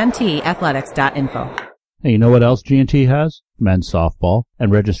gntathletics.info. Hey, you know what else G&T has? Men's softball,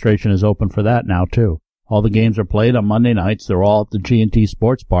 and registration is open for that now, too. All the games are played on Monday nights. They're all at the G&T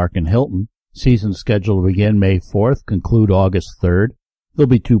Sports Park in Hilton. Season scheduled to begin May 4th, conclude August 3rd. There'll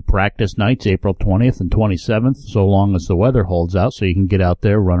be 2 practice nights, April 20th and 27th, so long as the weather holds out so you can get out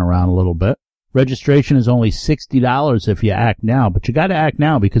there, run around a little bit. Registration is only $60 if you act now, but you got to act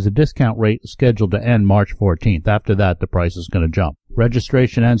now because the discount rate is scheduled to end March 14th. After that, the price is going to jump.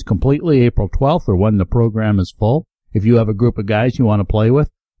 Registration ends completely April 12th or when the program is full. If you have a group of guys you want to play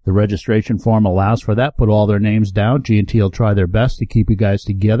with, the registration form allows for that. Put all their names down. G&T will try their best to keep you guys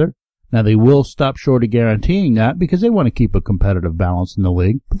together. Now, they will stop short of guaranteeing that because they want to keep a competitive balance in the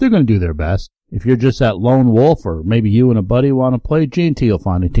league, but they're going to do their best. If you're just that lone wolf or maybe you and a buddy want to play, G&T will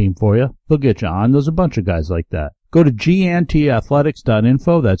find a team for you. They'll get you on. There's a bunch of guys like that. Go to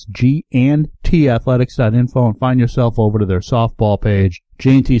gntathletics.info. That's gntathletics.info and find yourself over to their softball page.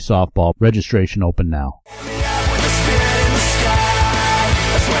 G&T Softball. Registration open now.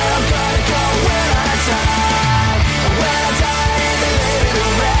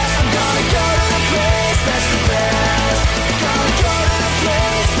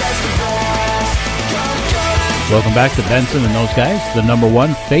 Welcome back to Benson and those guys, the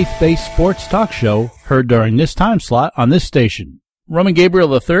 #1 faith-based sports talk show heard during this time slot on this station. Roman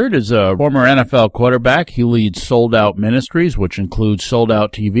Gabriel III is a former NFL quarterback. He leads Sold Out Ministries, which includes Sold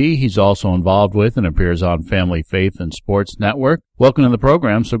Out TV. He's also involved with and appears on Family, Faith, and Sports Network. Welcome to the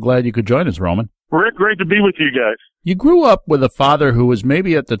program. So glad you could join us, Roman. Rick, great to be with you guys. You grew up with a father who was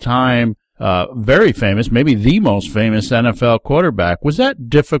maybe at the time very famous, maybe the most famous NFL quarterback. Was that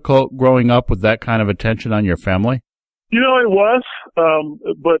difficult growing up with that kind of attention on your family? You know, it was,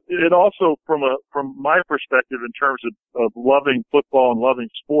 but it also, from my perspective, in terms of loving football and loving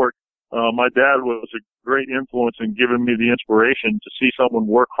sport, my dad was a great influence in giving me the inspiration to see someone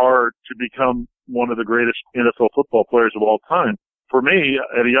work hard to become one of the greatest NFL football players of all time. For me,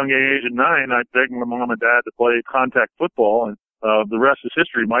 at a young age of 9, I begged my mom and dad to play contact football, and the rest is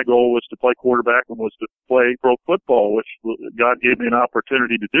history. My goal was to play quarterback and was to play pro football, which God gave me an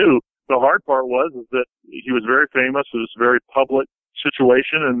opportunity to do. The hard part was that he was very famous. It was a very public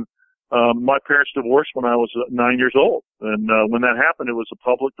situation, and my parents divorced when I was 9 years old. And when that happened, it was a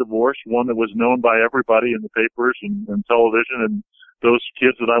public divorce, one that was known by everybody in the papers and television and those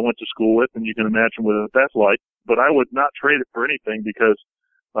kids that I went to school with, and you can imagine what that's like. But I would not trade it for anything because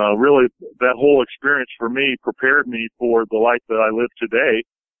really that whole experience for me prepared me for the life that I live today,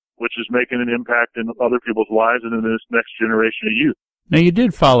 which is making an impact in other people's lives and in this next generation of youth. Now, you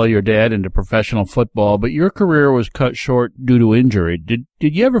did follow your dad into professional football, but your career was cut short due to injury. Did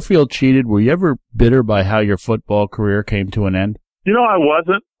you ever feel cheated? Were you ever bitter by how your football career came to an end? You know, I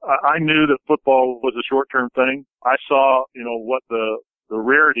wasn't. I knew that football was a short-term thing. I saw, what the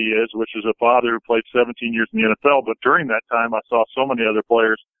rarity is, which is a father who played 17 years in the NFL, but during that time I saw so many other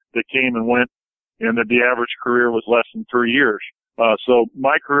players that came and went, and that the average career was less than 3 years. So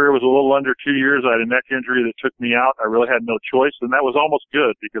my career was a little under 2 years. I had a neck injury that took me out. I really had no choice, and that was almost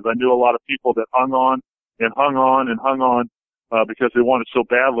good because I knew a lot of people that hung on because they wanted so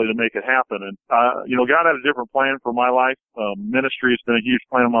badly to make it happen. And, God had a different plan for my life. Ministry has been a huge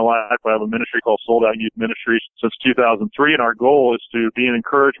plan in my life. I have a ministry called Sold Out Youth Ministries since 2003, and our goal is to be an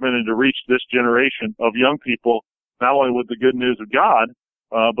encouragement and to reach this generation of young people, not only with the good news of God,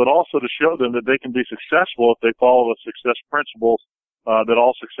 but also to show them that they can be successful if they follow the success principles that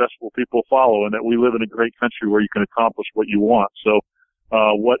all successful people follow, and that we live in a great country where you can accomplish what you want. So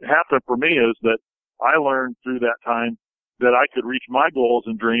what happened for me is that I learned through that time that I could reach my goals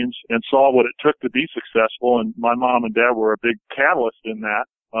and dreams and saw what it took to be successful, and my mom and dad were a big catalyst in that.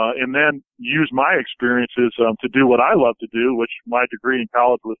 And then use my experiences to do what I love to do, which my degree in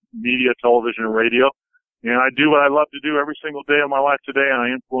college was media, television, and radio. And I do what I love to do every single day of my life today, and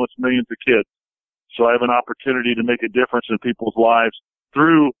I influence millions of kids. So I have an opportunity to make a difference in people's lives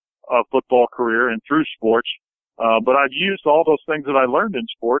through a football career and through sports. But I've used all those things that I learned in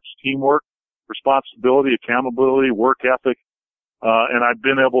sports, teamwork, responsibility, accountability, work ethic, and I've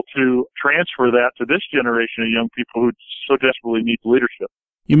been able to transfer that to this generation of young people who so desperately need leadership.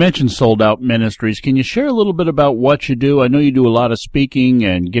 You mentioned Sold Out Ministries. Can you share a little bit about what you do? I know you do a lot of speaking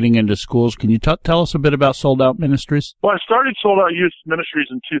and getting into schools. Can you tell us a bit about Sold Out Ministries? Well, I started Sold Out Youth Ministries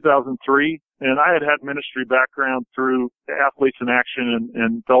in 2003, and I had ministry background through Athletes in Action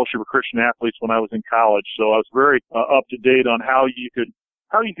and Fellowship of Christian Athletes when I was in college. So I was very up to date on how you could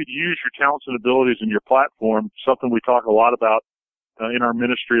use your talents and abilities in your platform, something we talk a lot about in our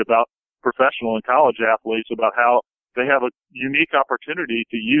ministry about professional and college athletes, about how they have a unique opportunity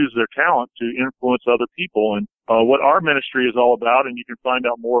to use their talent to influence other people. And what our ministry is all about, and you can find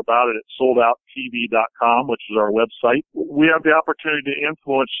out more about it at soldouttv.com, which is our website. We have the opportunity to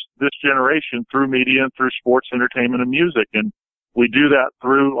influence this generation through media and through sports, entertainment, and music. And we do that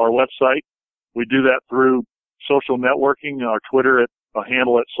through our website. We do that through social networking, our Twitter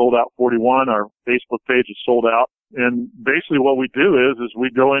handle at SoldOut41, our Facebook page is Sold Out. And basically what we do is we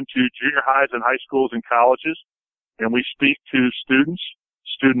go into junior highs and high schools and colleges, and we speak to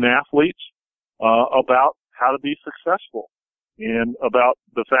student athletes, about how to be successful and about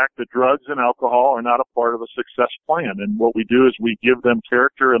the fact that drugs and alcohol are not a part of a success plan. And what we do is we give them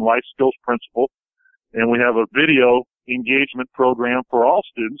character and life skills principles, and we have a video engagement program for all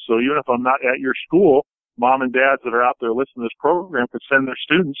students. So even if I'm not at your school, mom and dads that are out there listening to this program could send their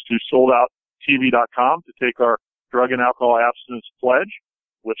students to soldouttv.com to take our drug and alcohol abstinence pledge,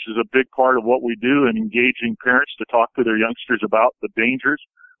 which is a big part of what we do in engaging parents to talk to their youngsters about the dangers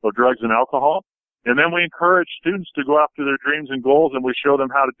of drugs and alcohol. And then we encourage students to go after their dreams and goals, and we show them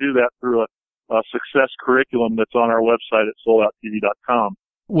how to do that through a success curriculum that's on our website at soldouttv.com.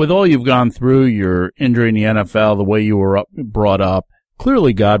 With all you've gone through, your injury in the NFL, the way you were brought up,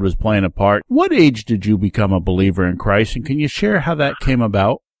 clearly God was playing a part. What age did you become a believer in Christ, and can you share how that came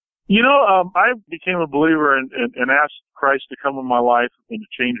about? I became a believer and asked Christ to come in my life and to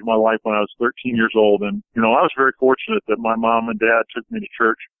change my life when I was 13 years old. And, I was very fortunate that my mom and dad took me to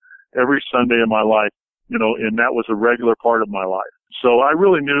church every Sunday of my life, and that was a regular part of my life. So I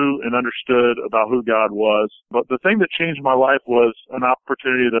really knew and understood about who God was. But the thing that changed my life was an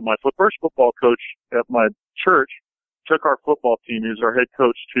opportunity that my first football coach at my church took our football team. He was our head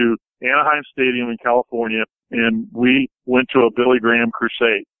coach to Anaheim Stadium in California, and we went to a Billy Graham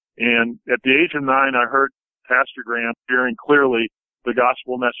crusade. And at the age of 9, I heard Pastor Graham hearing clearly the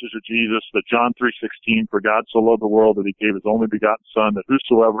gospel message of Jesus, that John 3:16, for God so loved the world that he gave his only begotten Son, that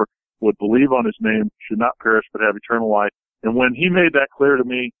whosoever would believe on his name should not perish but have eternal life. And when he made that clear to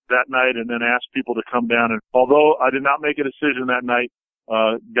me that night and then asked people to come down, and although I did not make a decision that night,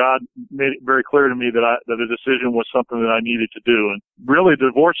 God made it very clear to me that a decision was something that I needed to do. And really, the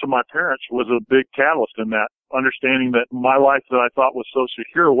divorce of my parents was a big catalyst in that, understanding that my life that I thought was so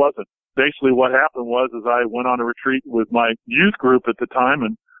secure wasn't. Basically, what happened was I went on a retreat with my youth group at the time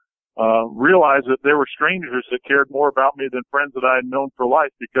and realized that there were strangers that cared more about me than friends that I had known for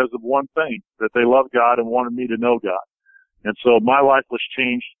life because of one thing, that they loved God and wanted me to know God. And so my life was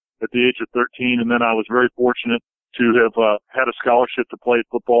changed at the age of 13, and then I was very fortunate to have had a scholarship to play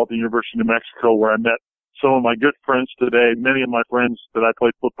football at the University of New Mexico, where I met some of my good friends today. Many of my friends that I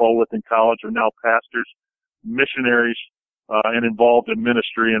played football with in college are now pastors, missionaries, and involved in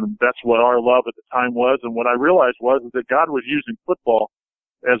ministry, and that's what our love at the time was. And what I realized was that God was using football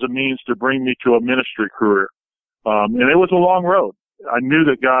as a means to bring me to a ministry career. And it was a long road. I knew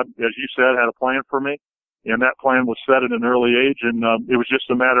that God, as you said, had a plan for me, and that plan was set at an early age, and it was just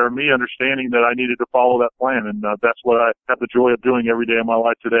a matter of me understanding that I needed to follow that plan, and that's what I have the joy of doing every day of my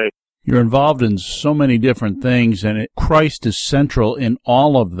life today. You're involved in so many different things, and Christ is central in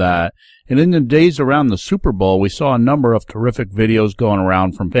all of that. And in the days around the Super Bowl, we saw a number of terrific videos going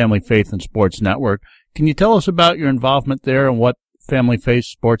around from Family Faith and Sports Network. Can you tell us about your involvement there and what Family Faith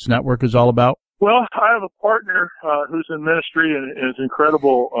Sports Network is all about? Well, I have a partner who's in ministry and is an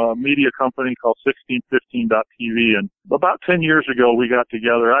incredible media company called 1615.tv. And about 10 years ago, we got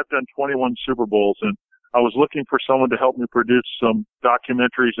together. I've done 21 Super Bowls, and I was looking for someone to help me produce some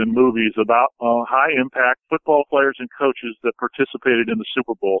documentaries and movies about high-impact football players and coaches that participated in the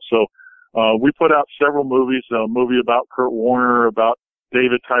Super Bowl. So we put out several movies, a movie about Kurt Warner, about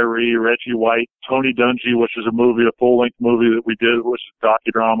David Tyree, Reggie White, Tony Dungy, which is a movie, a full-length movie that we did, which is a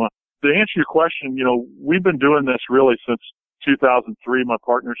docudrama. To answer your question, we've been doing this really since 2003, my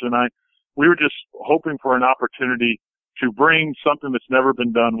partners and I. We were just hoping for an opportunity to bring something that's never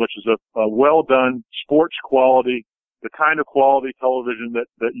been done, which is a well-done sports quality, the kind of quality television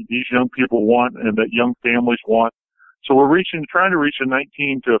that these young people want and that young families want. So we're trying to reach a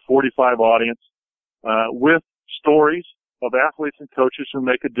 19 to 45 audience, with stories of athletes and coaches who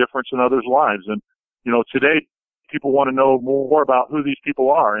make a difference in others' lives. And, today people want to know more about who these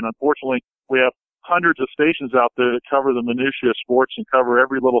people are. And unfortunately, we have hundreds of stations out there that cover the minutiae of sports and cover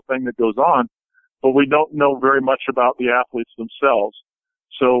every little thing that goes on, but we don't know very much about the athletes themselves.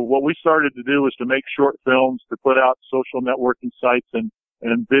 So what we started to do was to make short films, to put out social networking sites and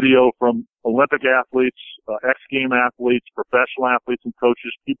video from Olympic athletes, X-Game athletes, professional athletes and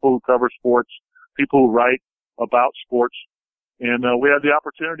coaches, people who cover sports, people who write about sports. And we had the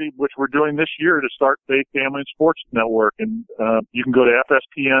opportunity, which we're doing this year, to start Faith, Family, and Sports Network. And you can go to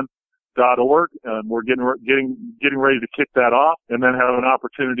fspn.org, and we're getting ready to kick that off, and then have an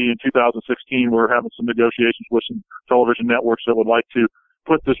opportunity in 2016. We're having some negotiations with some television networks that would like to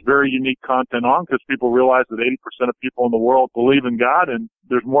put this very unique content on, because people realize that 80% of people in the world believe in God, and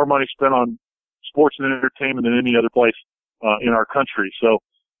there's more money spent on sports and entertainment than any other place in our country. So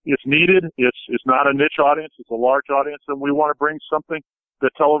it's needed. It's not a niche audience. It's a large audience, and we want to bring something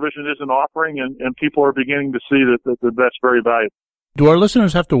that television isn't offering, and people are beginning to see that that's very valuable. Do our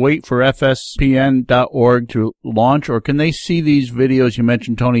listeners have to wait for fspn.org to launch, or can they see these videos? You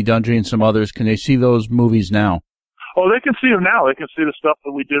mentioned Tony Dungy and some others. Can they see those movies now? Oh, they can see them now. They can see the stuff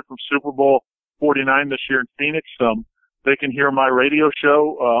that we did from Super Bowl 49 this year in Phoenix. They can hear my radio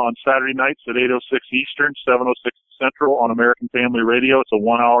show on Saturday nights at 8:06 Eastern, 7:06 Central on American Family Radio. It's a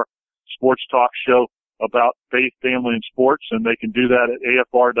 1-hour sports talk show about faith, family, and sports, and they can do that at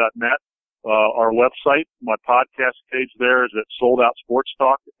afr.net. Our website, my podcast page there is at Sold Out Sports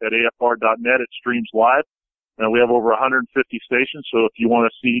Talk at afr.net. It streams live. And we have over 150 stations, so if you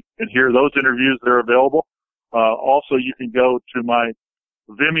want to see and hear those interviews, they're available. Also, you can go to my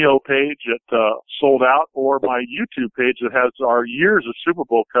Vimeo page at Sold Out, or my YouTube page that has our years of Super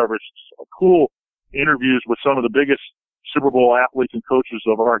Bowl coverage, cool interviews with some of the biggest Super Bowl athletes and coaches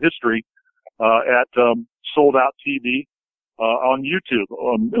of our history at Sold Out TV. on YouTube.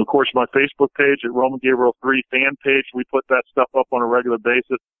 Of course, my Facebook page at Roman Gabriel 3 fan page, we put that stuff up on a regular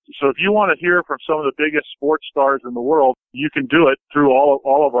basis. So if you want to hear from some of the biggest sports stars in the world, you can do it through all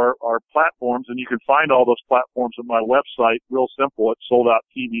of our platforms, and you can find all those platforms at my website, real simple, at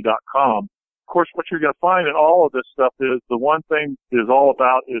soldouttv.com. Of course, what you're going to find in all of this stuff is the one thing is all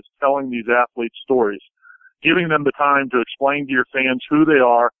about is telling these athletes stories, giving them the time to explain to your fans who they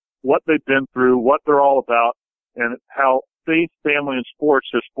are, what they've been through, what they're all about, and how faith, family, and sports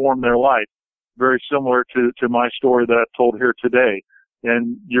has formed their life. Very similar to my story that I've told here today.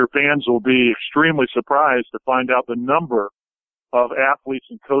 And your fans will be extremely surprised to find out the number of athletes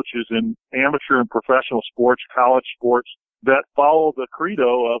and coaches in amateur and professional sports, college sports, that follow the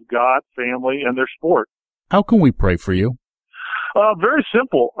credo of God, family, and their sport. How can we pray for you? Very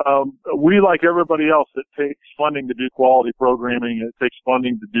simple. We, like everybody else, it takes funding to do quality programming. It takes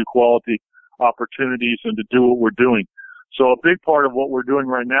funding to do quality opportunities and to do what we're doing. So a big part of what we're doing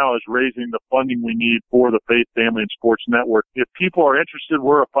right now is raising the funding we need for the Faith, Family, and Sports Network. If people are interested,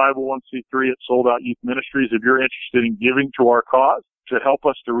 we're a 501c3 at Sold Out Youth Ministries. If you're interested in giving to our cause to help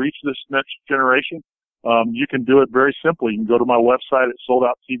us to reach this next generation, you can do it very simply. You can go to my website at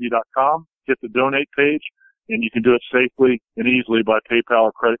soldouttv.com, hit the donate page, and you can do it safely and easily by PayPal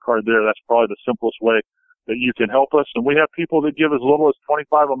or credit card there. That's probably the simplest way that you can help us. And we have people that give as little as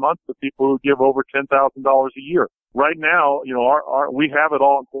 $25 a month to people who give over $10,000 a year. Right now, you know, we have it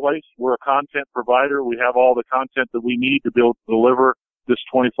all in place. We're a content provider. We have all the content that we need to be able to deliver this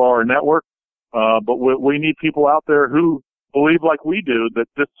 24-hour network. But we need people out there who believe like we do that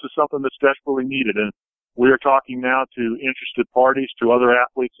this is something that's desperately needed. And we are talking now to interested parties, to other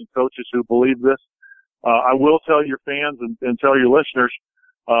athletes and coaches who believe this. I will tell your fans and tell your listeners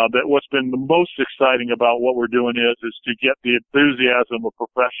that what's been the most exciting about what we're doing is to get the enthusiasm of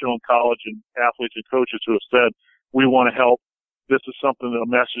professional and college and athletes and coaches who have said, we want to help. This is something, a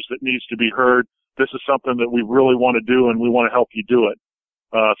message that needs to be heard. This is something that we really want to do, and we want to help you do it.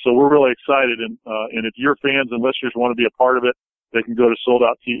 So we're really excited. And if your fans and listeners want to be a part of it, they can go to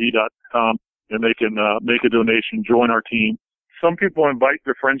soldouttv.com and they can make a donation, join our team. Some people invite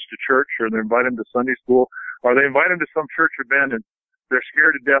their friends to church, or they invite them to Sunday school, or they invite them to some church event, and they're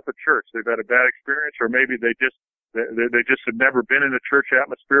scared to death of church. They've had a bad experience, or maybe they just have never been in a church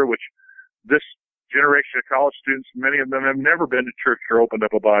atmosphere, which this generation of college students, many of them have never been to church or opened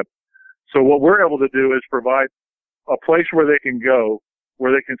up a Bible. So what we're able to do is provide a place where they can go,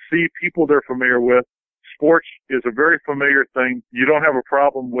 where they can see people they're familiar with. Sports is a very familiar thing. You don't have a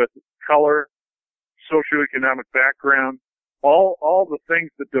problem with color, socioeconomic background. All the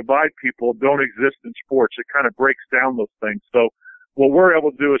things that divide people don't exist in sports. It kind of breaks down those things. So what we're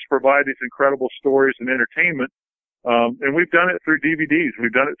able to do is provide these incredible stories and entertainment. And we've done it through DVDs.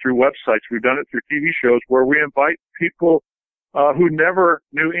 We've done it through websites. We've done it through TV shows where we invite people who never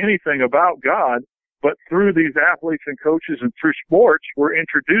knew anything about God, but through these athletes and coaches and through sports, we're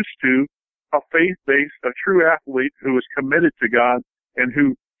introduced to a faith-based, a true athlete who is committed to God and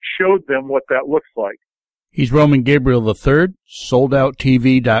who showed them what that looks like. He's Roman Gabriel III.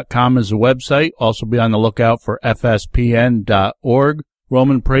 SoldOutTV.com is the website. Also be on the lookout for FSPN.org.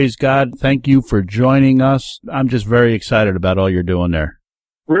 Roman, praise God. Thank you for joining us. I'm just very excited about all you're doing there.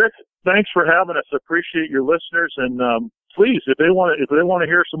 Rick, thanks for having us. I appreciate your listeners. And please, if they want to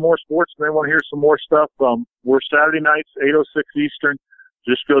hear some more sports and they want to hear some more stuff, we're Saturday nights, 8:06 Eastern.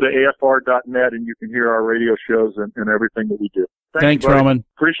 Just go to afr.net and you can hear our radio shows and everything that we do. Thanks, Roman.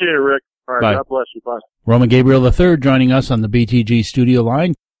 Appreciate it, Rick. All right, bye. God bless you. Bye. Roman Gabriel III joining us on the BTG studio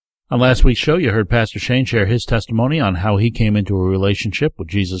line. On last week's show, you heard Pastor Shane share his testimony on how he came into a relationship with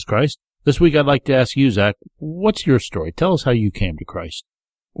Jesus Christ. This week, I'd like to ask you, Zach, what's your story? Tell us how you came to Christ.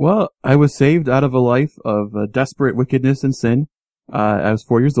 Well, I was saved out of a life of desperate wickedness and sin. I was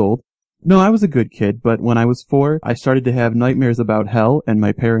 4 years old. No, I was a good kid, but when I was 4, I started to have nightmares about hell, and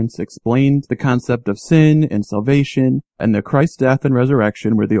my parents explained the concept of sin and salvation, and that Christ's death and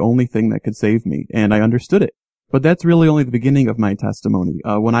resurrection were the only thing that could save me, and I understood it. But that's really only the beginning of my testimony.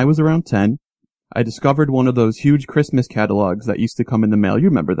 When I was around 10, I discovered one of those huge Christmas catalogs that used to come in the mail. You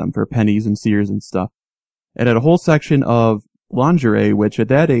remember them, for pennies and Sears and stuff. It had a whole section of lingerie, which at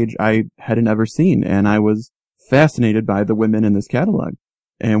that age I hadn't ever seen, and I was fascinated by the women in this catalog.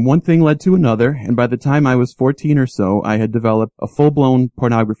 And one thing led to another, and by the time I was 14 or so, I had developed a full-blown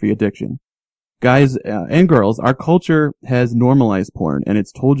pornography addiction. Guys and girls, our culture has normalized porn, and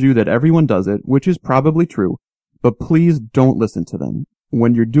it's told you that everyone does it, which is probably true, but please don't listen to them.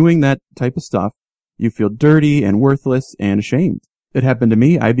 When you're doing that type of stuff, you feel dirty and worthless and ashamed. It happened to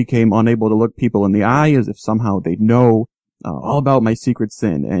me. I became unable to look people in the eye as if somehow they'd know all about my secret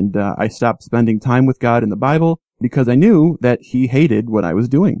sin, and I stopped spending time with God in the Bible, because I knew that he hated what I was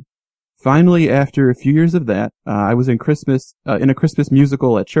doing. Finally, after a few years of that, I was in a Christmas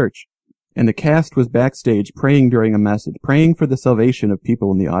musical at church, and the cast was backstage praying during a message, praying for the salvation of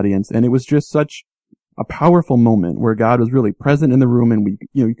people in the audience, and it was just such a powerful moment where God was really present in the room, and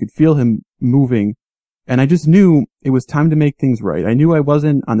you could feel him moving, and I just knew it was time to make things right. I knew I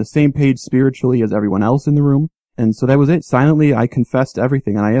wasn't on the same page spiritually as everyone else in the room, and so that was it. Silently, I confessed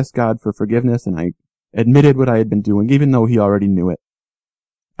everything, and I asked God for forgiveness, and I admitted what I had been doing, even though he already knew it.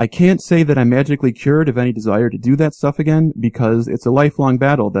 I can't say that I'm magically cured of any desire to do that stuff again, because it's a lifelong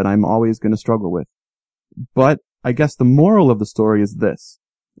battle that I'm always going to struggle with. But I guess the moral of the story is this.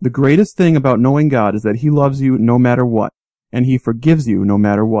 The greatest thing about knowing God is that he loves you no matter what, and he forgives you no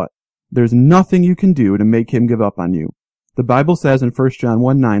matter what. There's nothing you can do to make him give up on you. The Bible says in 1 John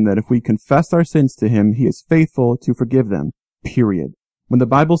 1:9 that if we confess our sins to him, he is faithful to forgive them, period. When the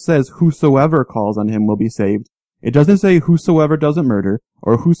Bible says whosoever calls on him will be saved, it doesn't say whosoever doesn't murder,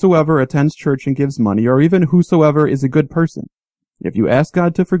 or whosoever attends church and gives money, or even whosoever is a good person. If you ask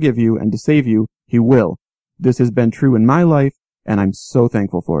God to forgive you and to save you, he will. This has been true in my life, and I'm so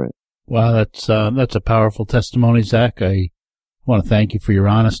thankful for it. Wow, that's a powerful testimony, Zach. I want to thank you for your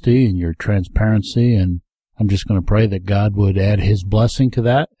honesty and your transparency, and I'm just going to pray that God would add his blessing to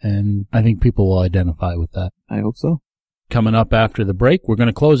that, and I think people will identify with that. I hope so. Coming up after the break, we're going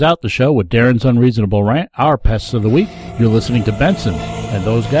to close out the show with Darren's Unreasonable Rant, our Pests of the Week. You're listening to Benson and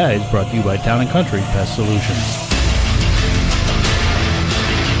Those Guys, brought to you by Town & Country Pest Solutions.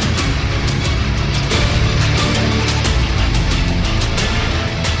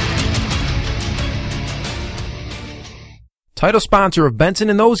 Title sponsor of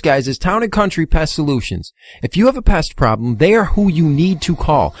Benson and Those Guys is Town & Country Pest Solutions. If you have a pest problem, they are who you need to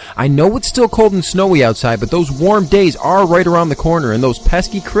call. I know it's still cold and snowy outside, but those warm days are right around the corner, and those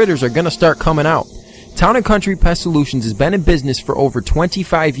pesky critters are going to start coming out. Town & Country Pest Solutions has been in business for over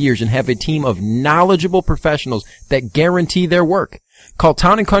 25 years and have a team of knowledgeable professionals that guarantee their work. Call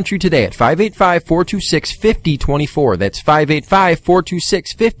Town & Country today at 585-426-5024. That's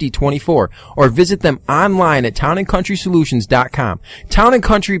 585-426-5024. Or visit them online at townandcountrysolutions.com. Town &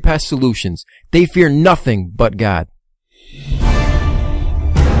 Country Pest Solutions. They fear nothing but God.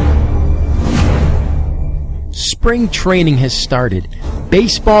 Spring training has started.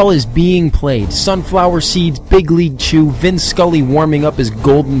 Baseball is being played. Sunflower Seeds, Big League Chew, Vin Scully warming up his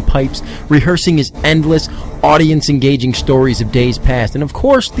golden pipes, rehearsing his endless, audience-engaging stories of days past, and of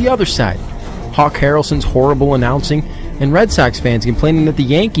course, the other side. Hawk Harrelson's horrible announcing, and Red Sox fans complaining that the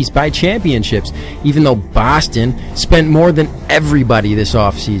Yankees buy championships, even though Boston spent more than everybody this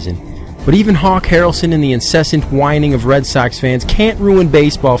offseason. But even Hawk Harrelson and the incessant whining of Red Sox fans can't ruin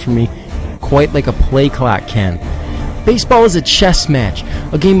baseball for me quite like a play clock can. Baseball is a chess match,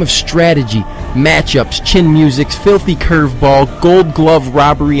 a game of strategy, matchups, chin musics, filthy curveball, gold glove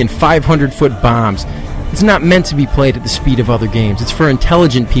robbery, and 500-foot bombs. It's not meant to be played at the speed of other games. It's for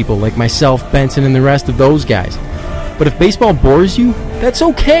intelligent people like myself, Benson, and the rest of those guys. But if baseball bores you, that's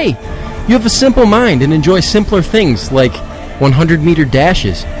okay. You have a simple mind and enjoy simpler things like 100-meter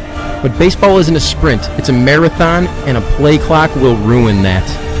dashes. But baseball isn't a sprint, it's a marathon, and a play clock will ruin that.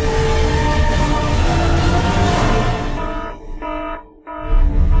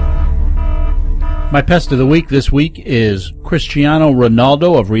 My pest of the week this week is Cristiano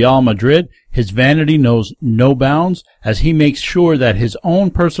Ronaldo of Real Madrid. His vanity knows no bounds as he makes sure that his own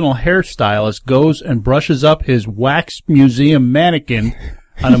personal hairstylist goes and brushes up his wax museum mannequin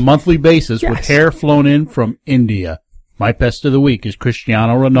on a monthly basis with hair flown in from India. My pest of the week is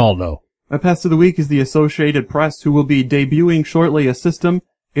Cristiano Ronaldo. My pest of the week is the Associated Press, who will be debuting shortly a system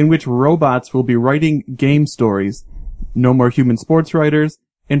in which robots will be writing game stories. No more human sports writers,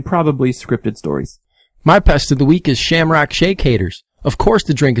 and probably scripted stories. My pest of the week is Shamrock Shake haters. Of course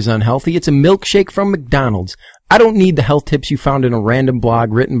the drink is unhealthy. It's a milkshake from McDonald's. I don't need the health tips you found in a random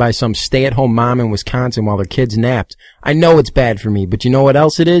blog written by some stay-at-home mom in Wisconsin while their kids napped. I know it's bad for me, but you know what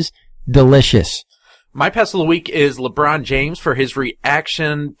else it is? Delicious. My pest of the week is LeBron James for his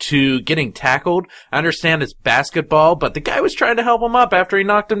reaction to getting tackled. I understand it's basketball, but the guy was trying to help him up after he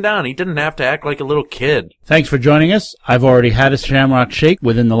knocked him down. He didn't have to act like a little kid. Thanks for joining us. I've already had a Shamrock Shake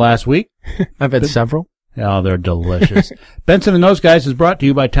within the last week. I've had several. Oh, they're delicious. Benson and Those Guys is brought to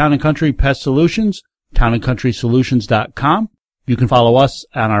you by Town & Country Pest Solutions, townandcountrysolutions.com. You can follow us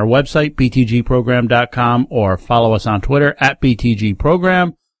on our website, btgprogram.com, or follow us on Twitter at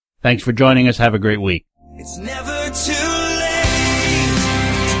btgprogram. Thanks for joining us. Have a great week. It's never